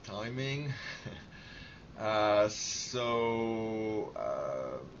 bad timing. Well,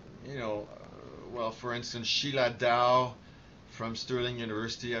 for instance, Sheila Dow from Sterling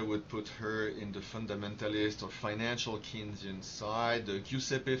University, I would put her in the fundamentalist or financial Keynesian side.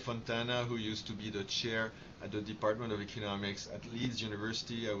 Giuseppe Fontana, who used to be the chair at the Department of Economics at Leeds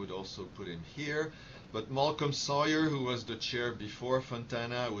University, I would also put him here. But Malcolm Sawyer, who was the chair before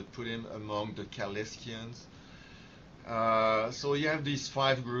Fontana, I would put him among the Caleskians. So you have these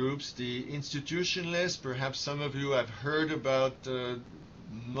 5 groups. The institutionalists, perhaps some of you have heard about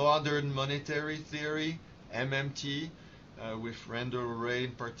modern monetary theory, MMT, with Randall Wray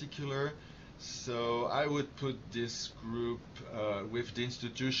in particular. So I would put this group with the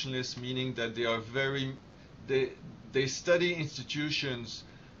institutionalists, meaning that they are they study institutions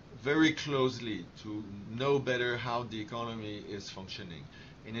very closely to know better how the economy is functioning.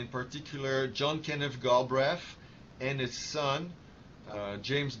 And in particular, John Kenneth Galbraith and his son,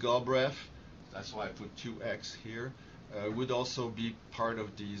 James Galbraith, that's why I put 2X here, would also be part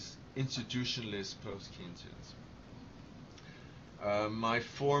of these institutionalist post-Keynesians. My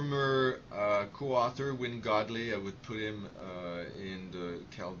former co-author, Wynne Godley, I would put him in the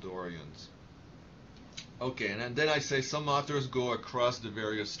Caldorians. Okay, and then I say some authors go across the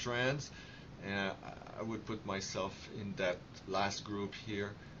various strands, and I would put myself in that last group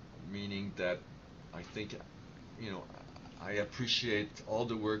here, meaning that I think, I appreciate all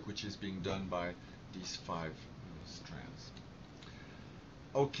the work which is being done by these 5 strands.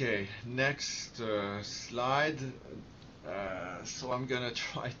 Okay, next slide. So I'm going to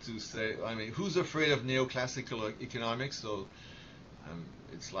try to say, who's afraid of neoclassical economics? So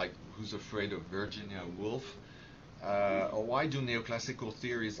it's like, who's afraid of Virginia Woolf? Or why do neoclassical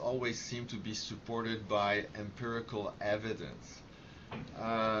theories always seem to be supported by empirical evidence?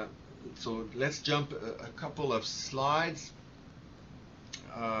 So let's jump a couple of slides.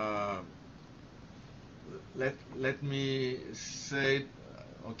 Let me say,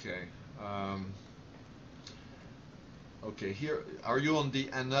 okay. Okay, here, are you on the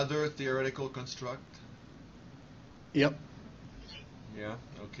another theoretical construct? Yep. Yeah,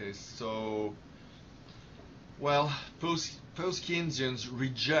 okay, so, well, post-Keynesians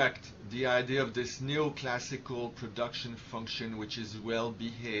reject the idea of this neoclassical production function which is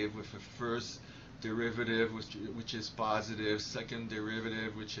well-behaved with a first derivative which is positive, second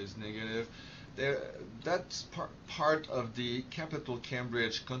derivative which is negative. That's part of the Capital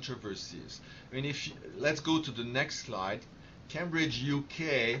Cambridge controversies. Let's go to the next slide. Cambridge,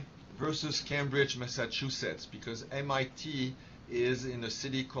 UK versus Cambridge, Massachusetts, because MIT is in a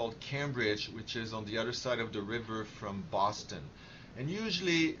city called Cambridge, which is on the other side of the river from Boston. And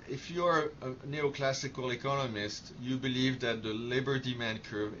usually, if you're a neoclassical economist, you believe that the labor demand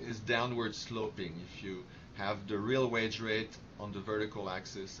curve is downward sloping if you have the real wage rate on the vertical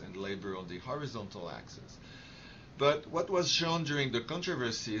axis and labor on the horizontal axis. But what was shown during the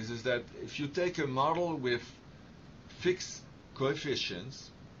controversies is that if you take a model with fixed coefficients,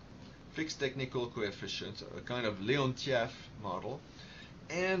 fixed technical coefficients, a kind of Leontief model,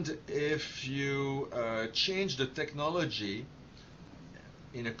 and if you change the technology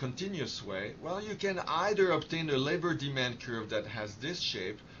in a continuous way, well, you can either obtain a labor demand curve that has this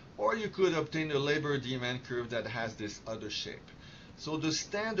shape, or you could obtain a labor demand curve that has this other shape. So the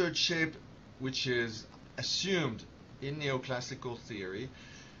standard shape, which is assumed in neoclassical theory,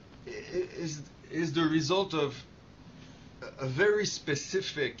 is the result of a very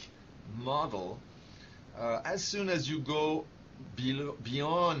specific model. As soon as you go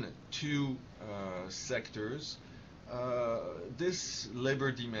beyond 2 sectors, this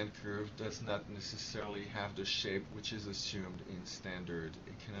labor demand curve does not necessarily have the shape which is assumed in standard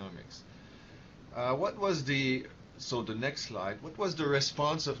economics. So the next slide, what was the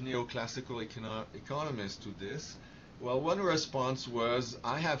response of neoclassical economists to this? Well, one response was,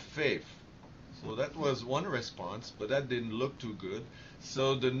 I have faith. So that was one response, but that didn't look too good.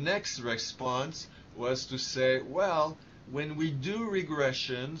 So the next response was to say, well, when we do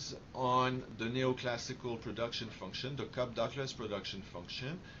regressions on the neoclassical production function, the Cobb-Douglas production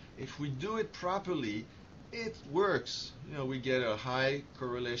function, if we do it properly, it works. We get a high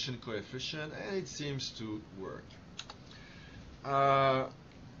correlation coefficient, and it seems to work. So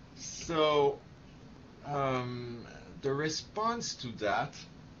the response to that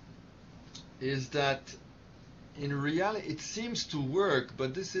is that in reality it seems to work,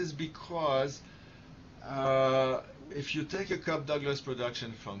 but this is because if you take a Cobb-Douglas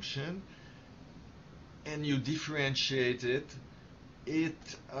production function and you differentiate it,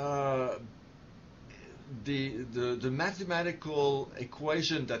 the mathematical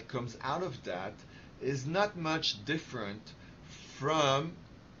equation that comes out of that is not much different from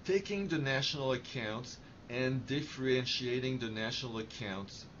taking the national accounts and differentiating the national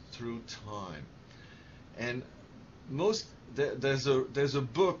accounts through time. And there's a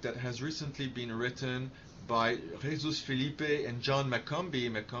book that has recently been written by Jesus Felipe and John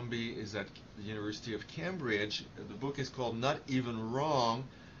Maccombie. Maccombie is at the University of Cambridge. The book is called Not Even Wrong.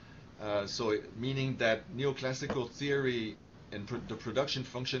 Meaning that neoclassical theory and the production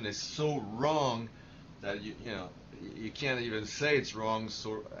function is so wrong that you can't even say it's wrong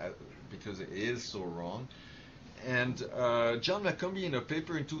because it is so wrong. And John Maccombie, in a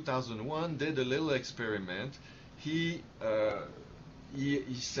paper in 2001, did a little experiment. He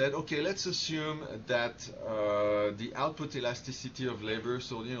said, okay, let's assume that the output elasticity of labor,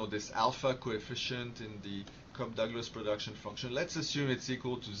 so this alpha coefficient in the Cobb-Douglas production function, let's assume it's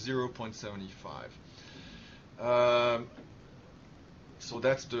equal to 0.75. So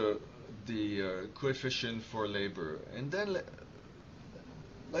that's the coefficient for labor. And then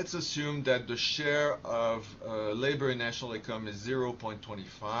let's assume that the share of labor in national income is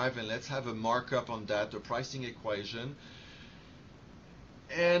 0.25, and let's have a markup on that, a pricing equation.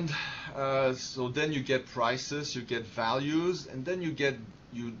 And so then you get prices, you get values, and then you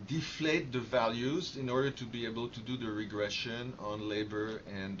deflate the values in order to be able to do the regression on labor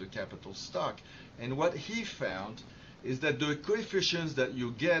and the capital stock. And what he found is that the coefficients that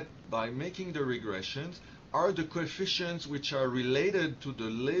you get by making the regressions are the coefficients which are related to the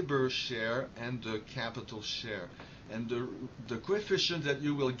labor share and the capital share. And the coefficients that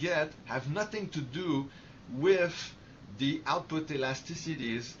you will get have nothing to do with the output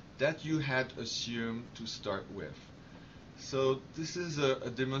elasticities that you had assumed to start with. So this is a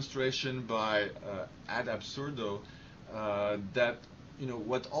demonstration by ad absurdo that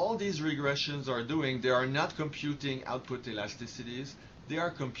what all these regressions are doing, they are not computing output elasticities, they are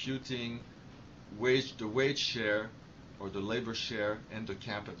computing the wage share or the labor share and the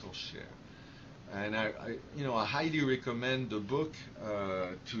capital share. And I highly recommend the book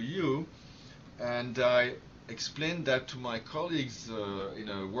to you, and I explained that to my colleagues in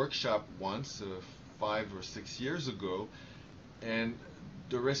a workshop once 5 or 6 years ago, and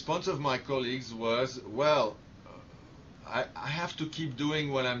the response of my colleagues was, well, I have to keep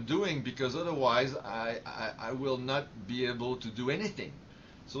doing what I'm doing because otherwise I will not be able to do anything.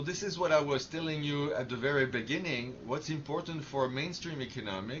 So this is what I was telling you at the very beginning. What's important for mainstream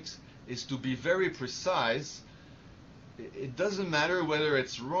economics is to be very precise. It doesn't matter whether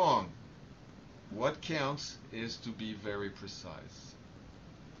it's wrong. What counts is to be very precise.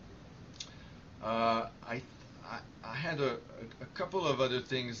 I had a couple of other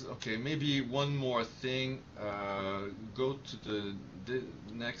things. Okay, maybe one more thing. Go to the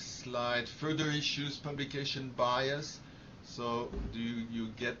next slide. Further issues, publication bias. So do you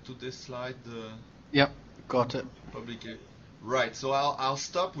get to this slide? Yep, got it. Right. So I'll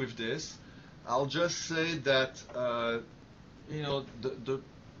stop with this. I'll just say that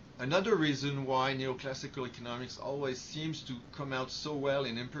another reason why neoclassical economics always seems to come out so well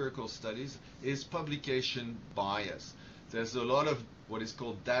in empirical studies is publication bias. There's a lot of what is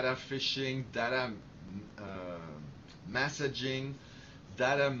called data fishing, data messaging,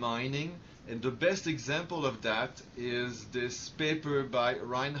 data mining, and the best example of that is this paper by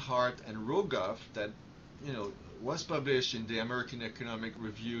Reinhardt and Rogoff that was published in the American Economic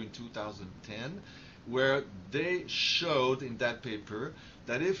Review in 2010, where they showed in that paper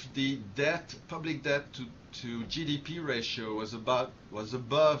that if the public debt to GDP ratio was above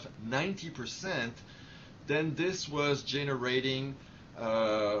 90%, then this was generating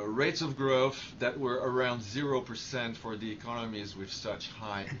rates of growth that were around 0% for the economies with such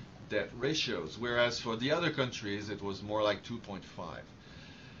high debt ratios, whereas for the other countries it was more like 2.5.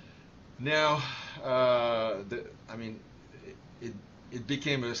 Now, it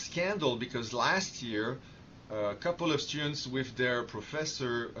became a scandal because last year a couple of students with their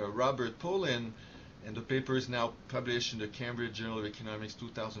professor Robert Pollin, and the paper is now published in the Cambridge Journal of Economics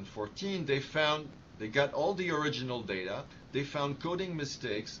 2014, they got all the original data, they found coding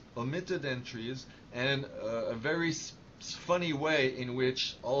mistakes, omitted entries, and a very funny way in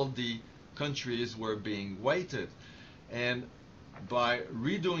which all the countries were being weighted. And by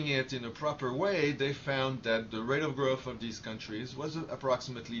redoing it in a proper way, they found that the rate of growth of these countries was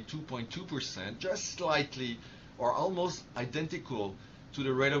approximately 2.2%, just slightly or almost identical to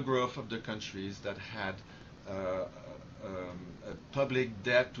the rate of growth of the countries that had a public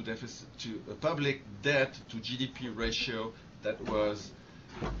debt to GDP ratio that was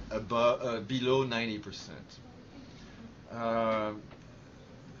below 90%.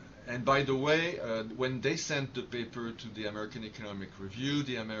 And by the way, when they sent the paper to the American Economic Review,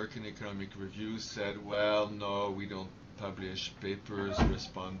 the American Economic Review said, well, no, we don't publish papers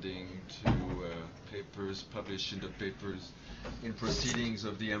responding to papers published in the papers in proceedings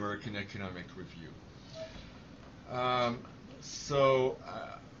of the American Economic Review. So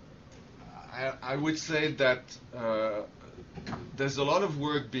I would say that there's a lot of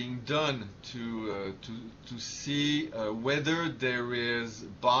work being done to see whether there is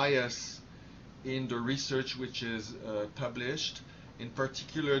bias in the research which is published. In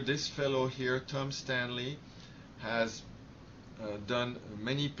particular, this fellow here, Tom Stanley, has done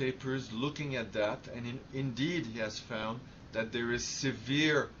many papers looking at that, and indeed he has found that there is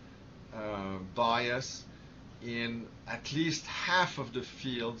severe bias in at least half of the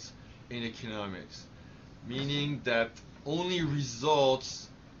fields in economics, meaning that only results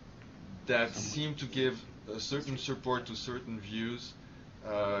that seem to give a certain support to certain views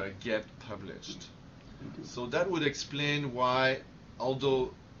get published. So that would explain why,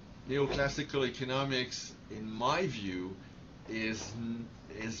 although neoclassical economics, in my view, is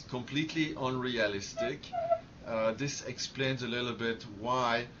completely unrealistic, this explains a little bit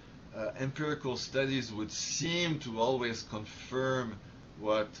why empirical studies would seem to always confirm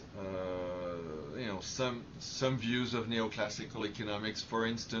what some views of neoclassical economics. For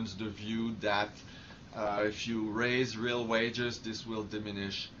instance, the view that if you raise real wages, this will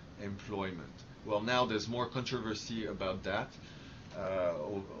diminish employment. Well, now there's more controversy about that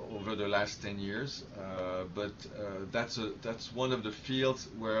over the last 10 years, but that's one of the fields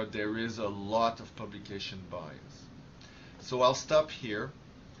where there is a lot of publication bias. So I'll stop here,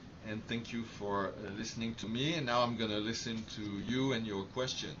 and thank you for listening to me, and now I'm going to listen to you and your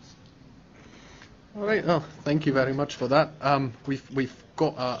questions. All right, well, thank you very much for that. We've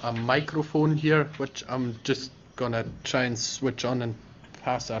got a microphone here, which I'm just going to try and switch on and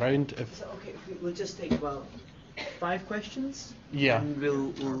pass around. So, okay, we'll just take about 5 questions. Yeah. And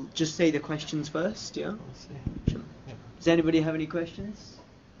we'll just say the questions first, yeah? Sure. Yeah. Does anybody have any questions?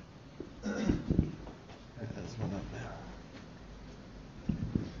 There's one up there.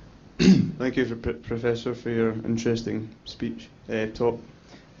 Thank you, Professor, for your interesting speech, talk.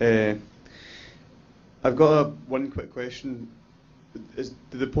 I've got one quick question. Do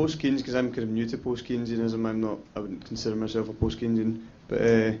the post-Keynesian, because I'm kind of new to post-Keynesianism, I wouldn't consider myself a post-Keynesian, but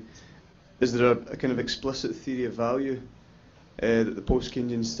is there a kind of explicit theory of value that the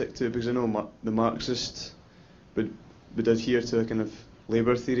post-Keynesians stick to? Because I know the Marxists would adhere to a kind of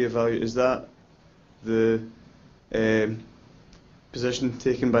labour theory of value. Is that the position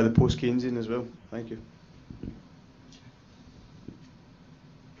taken by the post-Keynesian as well? Thank you.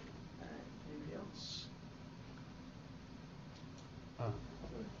 Anybody else?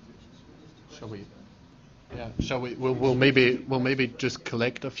 Shall we? Yeah. Shall we? We'll maybe just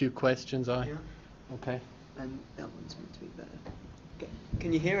collect a few questions. Yeah. Okay. And that one's meant to be better. Okay.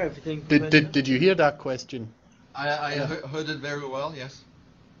 Can you hear everything? Did you hear that question? I heard it very well. Yes.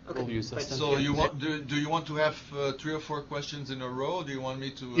 Okay. We'll use this then. So you want do you want to have 3 or 4 questions in a row? Do you want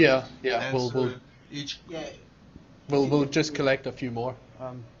me to Yeah. answer We'll each? Yeah. we'll just collect a few more.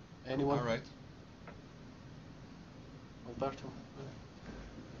 Anyone? All right. Alberto.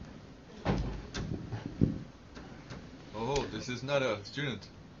 Oh, this is not a student.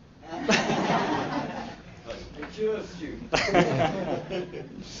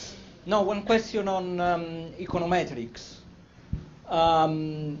 No, one question on econometrics.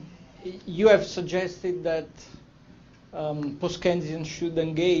 You have suggested that post-Keynesian should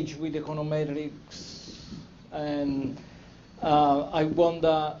engage with econometrics, and I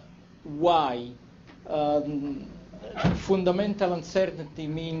wonder why. Fundamental uncertainty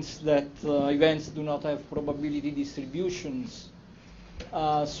means that events do not have probability distributions.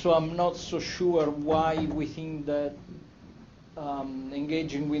 So I'm not so sure why we think that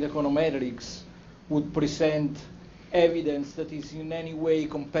engaging with econometrics would present evidence that is in any way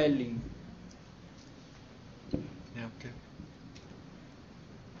compelling. Yeah. Okay.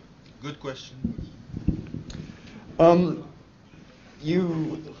 Good question.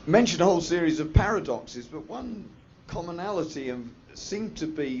 You mentioned a whole series of paradoxes, but one commonality seemed to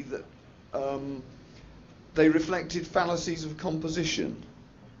be that they reflected fallacies of composition.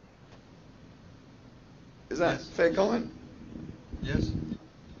 Is that a fair comment? Yes.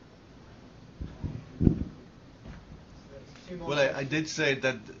 Well, I did say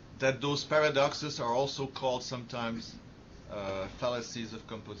that those paradoxes are also called sometimes fallacies of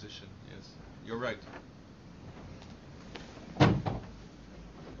composition. Yes, you're right.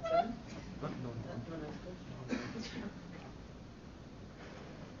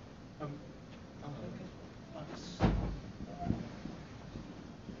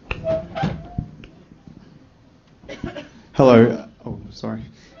 Hello. Oh, sorry.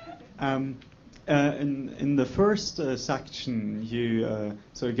 In the first section, you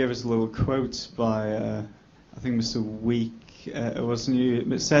sort of gave us a little quote by I think Mr. Week. It wasn't you.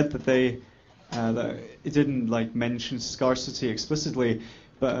 It said that that it didn't like mention scarcity explicitly,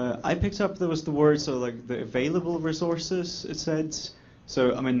 but I picked up there was the word sort of like the available resources. It said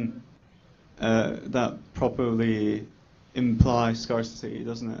so. I mean, that probably implies scarcity,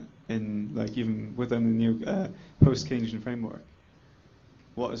 doesn't it? In like even within the new post-Keynesian framework.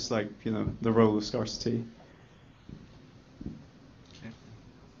 What is like the role of scarcity? Okay.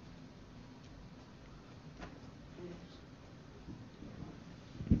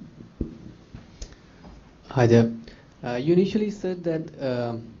 Hi there. You initially said that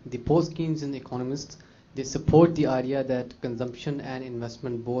the post-Keynesian economists, they support the idea that consumption and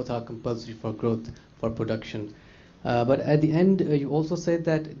investment both are compulsory for growth, for production. But at the end, you also said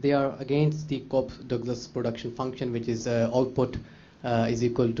that they are against the Cobb-Douglas production function, which is output is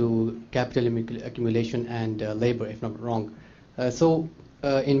equal to capital accumulation and labor, if not wrong. So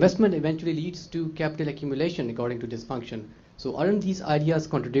investment eventually leads to capital accumulation according to this function. So aren't these ideas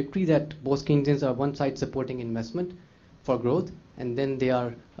contradictory, that post-Keynesians are one side supporting investment for growth and then they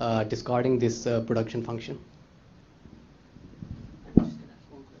are discarding this production function? I'm just going to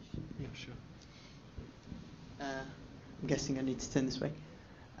ask one question. Yeah, sure. I'm guessing I need to turn this way.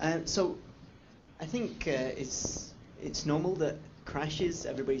 So I think it's normal that crashes,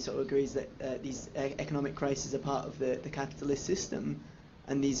 everybody sort of agrees that these economic crises are part of the capitalist system,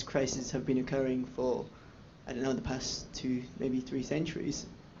 and these crises have been occurring for, I don't know, the past 2, maybe 3 centuries,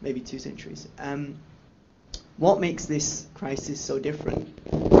 maybe 2 centuries. What makes this crisis so different?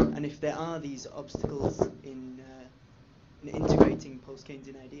 And if there are these obstacles in integrating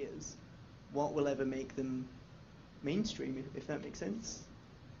post-Keynesian ideas, what will ever make them mainstream, if that makes sense?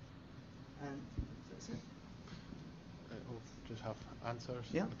 That's it. We'll just have answers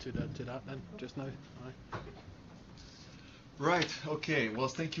Yeah. to that then, just now. Aye. Right. Okay. Well,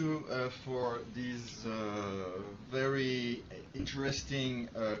 thank you for these very interesting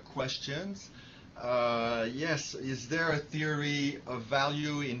questions. Yes, is there a theory of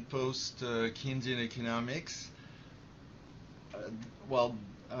value in post-Keynesian economics? Well,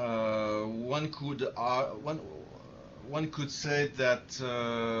 one could say that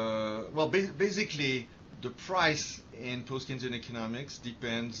basically the price in post-Keynesian economics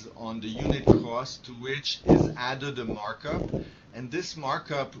depends on the unit cost to which is added a markup, and this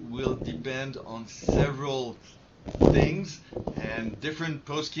markup will depend on several things, and different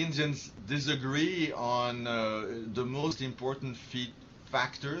post-Keynesians disagree on the most important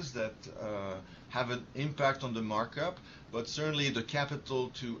factors that have an impact on the markup, but certainly the capital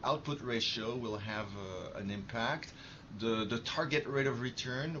to output ratio will have an impact. The target rate of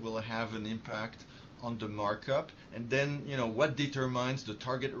return will have an impact on the markup, and then what determines the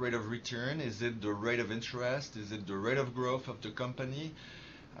target rate of return? Is it the rate of interest? Is it the rate of growth of the company?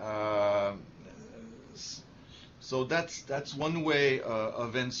 So that's one way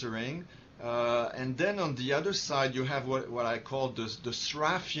of answering. And then on the other side, you have what I call the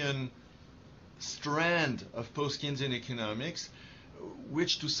Sraffian strand of post-Keynesian economics,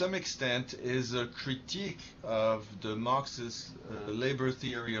 which to some extent is a critique of the Marxist labor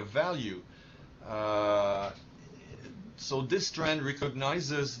theory of value. So this strand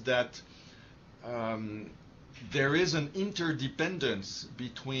recognizes that there is an interdependence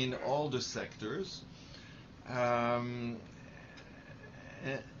between all the sectors, and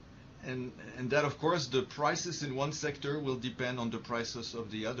that of course the prices in one sector will depend on the prices of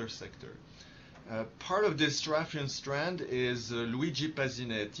the other sector. Part of this Sraffian strand is Luigi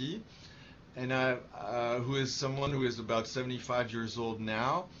Pasinetti, and who is someone who is about 75 years old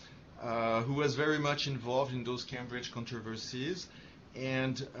now, who was very much involved in those Cambridge controversies.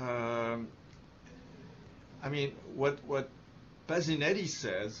 And I mean, what Pasinetti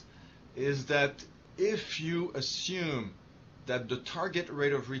says is that if you assume that the target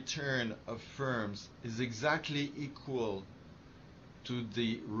rate of return of firms is exactly equal to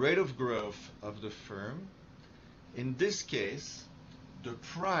the rate of growth of the firm, in this case, the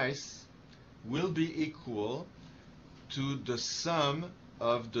price will be equal to the sum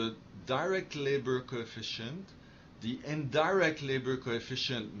of the direct labor coefficient the indirect labor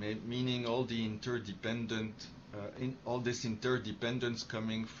coefficient, meaning all the interdependent, all this interdependence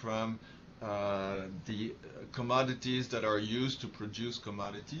coming from the commodities that are used to produce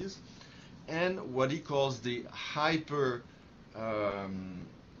commodities, and what he calls the hyper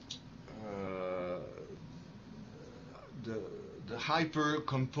the hyper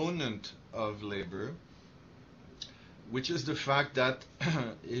component of labor, which is the fact that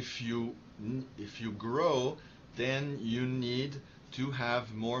if you grow, then you need to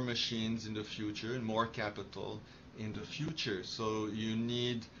have more machines in the future and more capital in the future. So you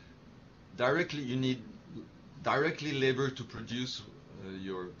need directly labor to produce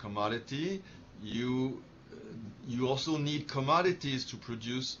your commodity. You also need commodities to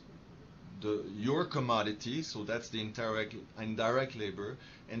produce your commodity, so that's the indirect labor,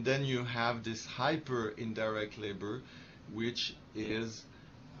 and then you have this hyper indirect labor, which is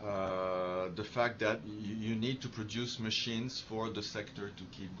the fact that you need to produce machines for the sector to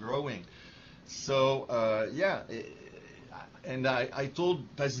keep growing. So yeah, and I told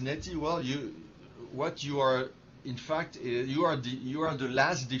Pazinetti, well, you are in fact you are the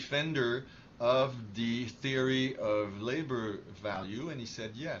last defender of the theory of labor value, and he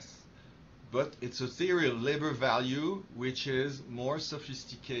said yes. But it's a theory of labor value which is more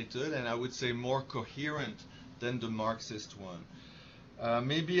sophisticated and I would say more coherent than the Marxist one.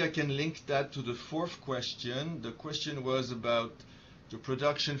 Maybe I can link that to the fourth question. The question was about the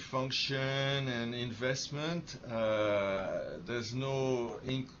production function and investment. There's no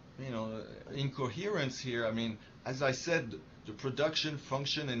incoherence here. I mean, as I said, the production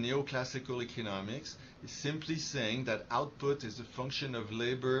function in neoclassical economics is simply saying that output is a function of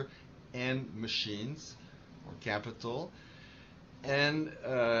labor and machines or capital, and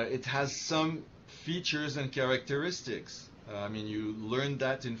it has some features and characteristics. I mean, you learned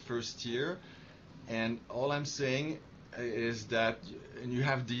that in first year, and all I'm saying is that, and you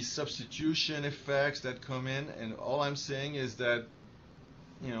have these substitution effects that come in, and all I'm saying is that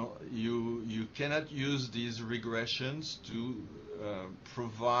you cannot use these regressions to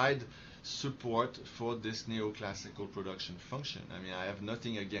provide support for this neoclassical production function. I mean, I have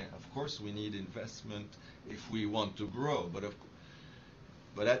nothing against. Of course, we need investment if we want to grow,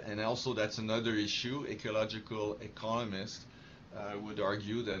 and also that's another issue. Ecological economists would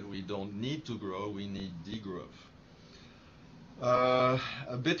argue that we don't need to grow; we need degrowth.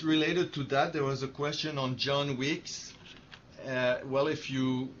 A bit related to that, there was a question on John Weeks. Well, if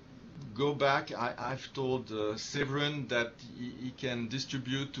you go back, I've told Severin that he can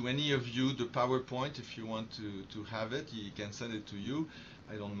distribute to any of you the PowerPoint if you want to have it. He can send it to you.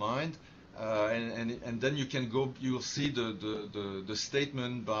 I don't mind. And then you can go. You'll see the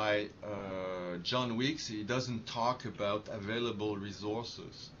statement by John Weeks. He doesn't talk about available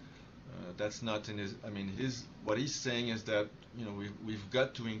resources. That's not in his. I mean, what he's saying is that we've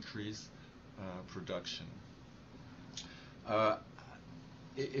got to increase production.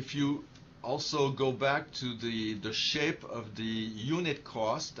 If you also go back to the shape of the unit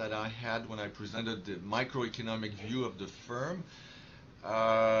cost that I had when I presented the microeconomic view of the firm,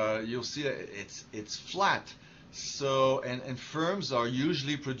 you'll see that it's flat. So and firms are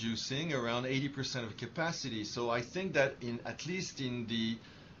usually producing around 80% of capacity. So I think that at least in the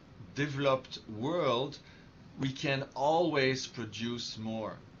developed world, we can always produce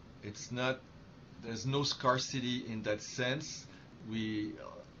more. There's no scarcity in that sense.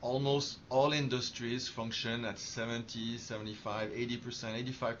 Almost all industries function at 70, 75,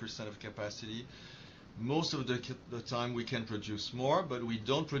 80%, 85% of capacity. Most of the time we can produce more, but we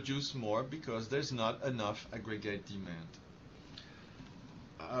don't produce more because there's not enough aggregate demand.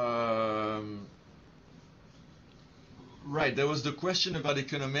 Right, there was the question about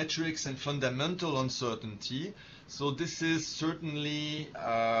econometrics and fundamental uncertainty. So this is certainly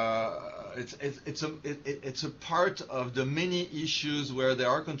it's a part of the many issues where there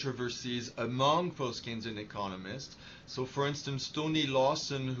are controversies among post-Keynesian economists. So, for instance, Tony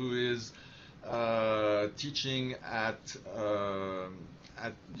Lawson, who is teaching at the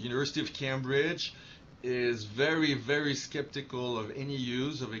University of Cambridge, is very, very skeptical of any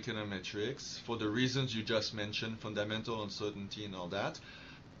use of econometrics for the reasons you just mentioned, fundamental uncertainty and all that.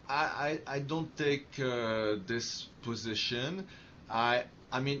 I don't take this position. I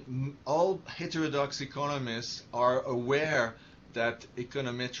mean, all heterodox economists are aware that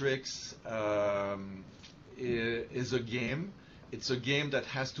econometrics is a game. It's a game that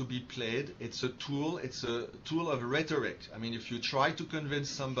has to be played. It's a tool. It's a tool of rhetoric. I mean, if you try to convince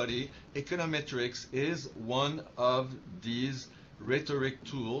somebody, econometrics is one of these rhetoric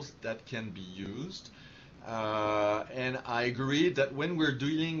tools that can be used. And I agree that when we're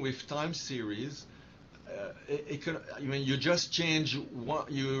dealing with time series, I mean, you just change one,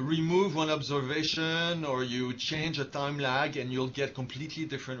 you remove one observation or you change a time lag and you'll get completely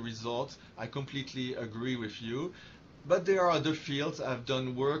different results. I completely agree with you. But there are other fields. I've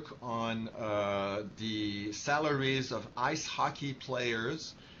done work on the salaries of ice hockey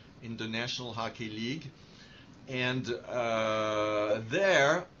players in the National Hockey League. And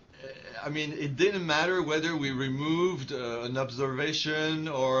there, I mean, it didn't matter whether we removed an observation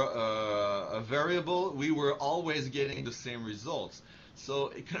or a variable, we were always getting the same results.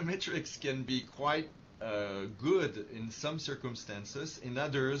 So econometrics can be quite good in some circumstances. In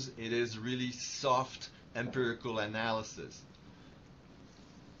others, it is really soft empirical analysis.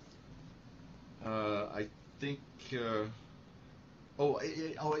 I think, oh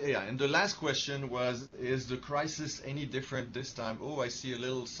yeah, and the last question was, is the crisis any different this time? Oh, I see a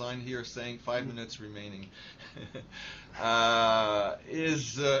little sign here saying 5 minutes remaining.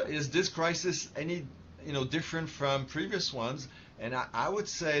 Is this crisis any different from previous ones? And I would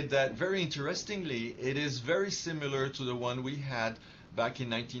say that very interestingly, it is very similar to the one we had back in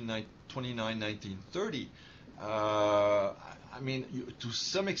 1929, 1930. I mean, to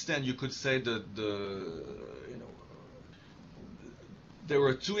some extent, you could say that there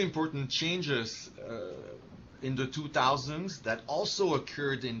were two important changes in the 2000s that also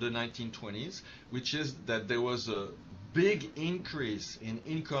occurred in the 1920s, which is that there was a big increase in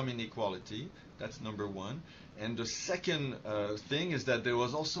income inequality. That's number one. And the second thing is that there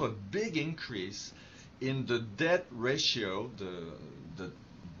was also a big increase in the debt ratio, the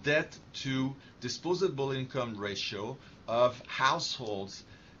debt to disposable income ratio of households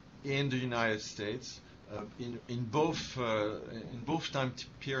in the United States in both time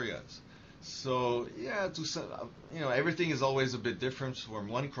periods. So yeah, everything is always a bit different from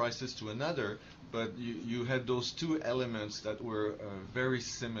one crisis to another, but you had those two elements that were very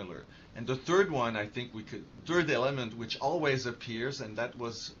similar. And the third one, I think third element which always appears, and that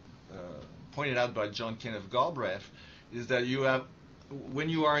was pointed out by John Kenneth Galbraith, is that when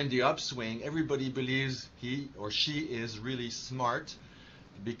you are in the upswing, everybody believes he or she is really smart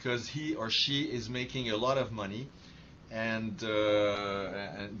because he or she is making a lot of money. And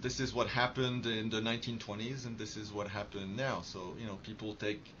this is what happened in the 1920s, and this is what happened now. So, people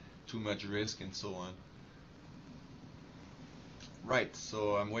take too much risk and so on. Right,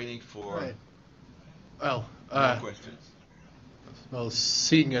 so I'm waiting for more questions. Well,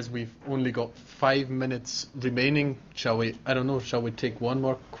 seeing as we've only got 5 minutes remaining, shall we take one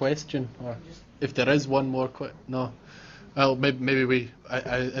more question? Or if there is one more no. Well, maybe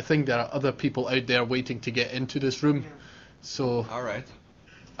I think there are other people out there waiting to get into this room. So. All right.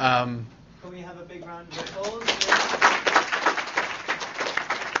 Can we have a big round of applause?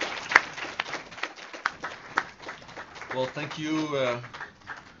 Well, thank you.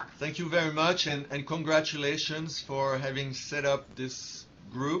 Thank you very much, and congratulations for having set up this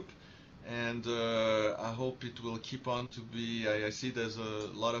group. And I hope it will keep on to be. I see there's a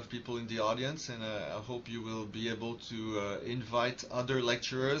lot of people in the audience, and I hope you will be able to invite other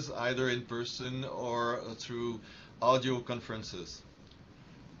lecturers, either in person or through audio conferences.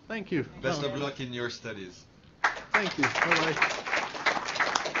 Thank you. Best of luck in your studies. Thank you. Bye-bye.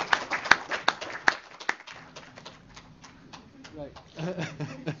 Right.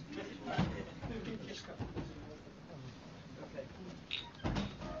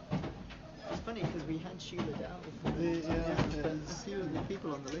 It's funny because we had Sheila down. There's few of the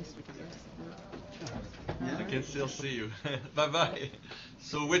people on the list. I can still see you. Bye-bye.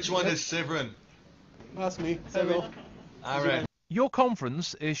 So which one is Severin? That's me. Hello. All right. Your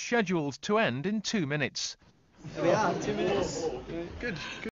conference is scheduled to end in 2 minutes. There we are, 2 minutes. Good.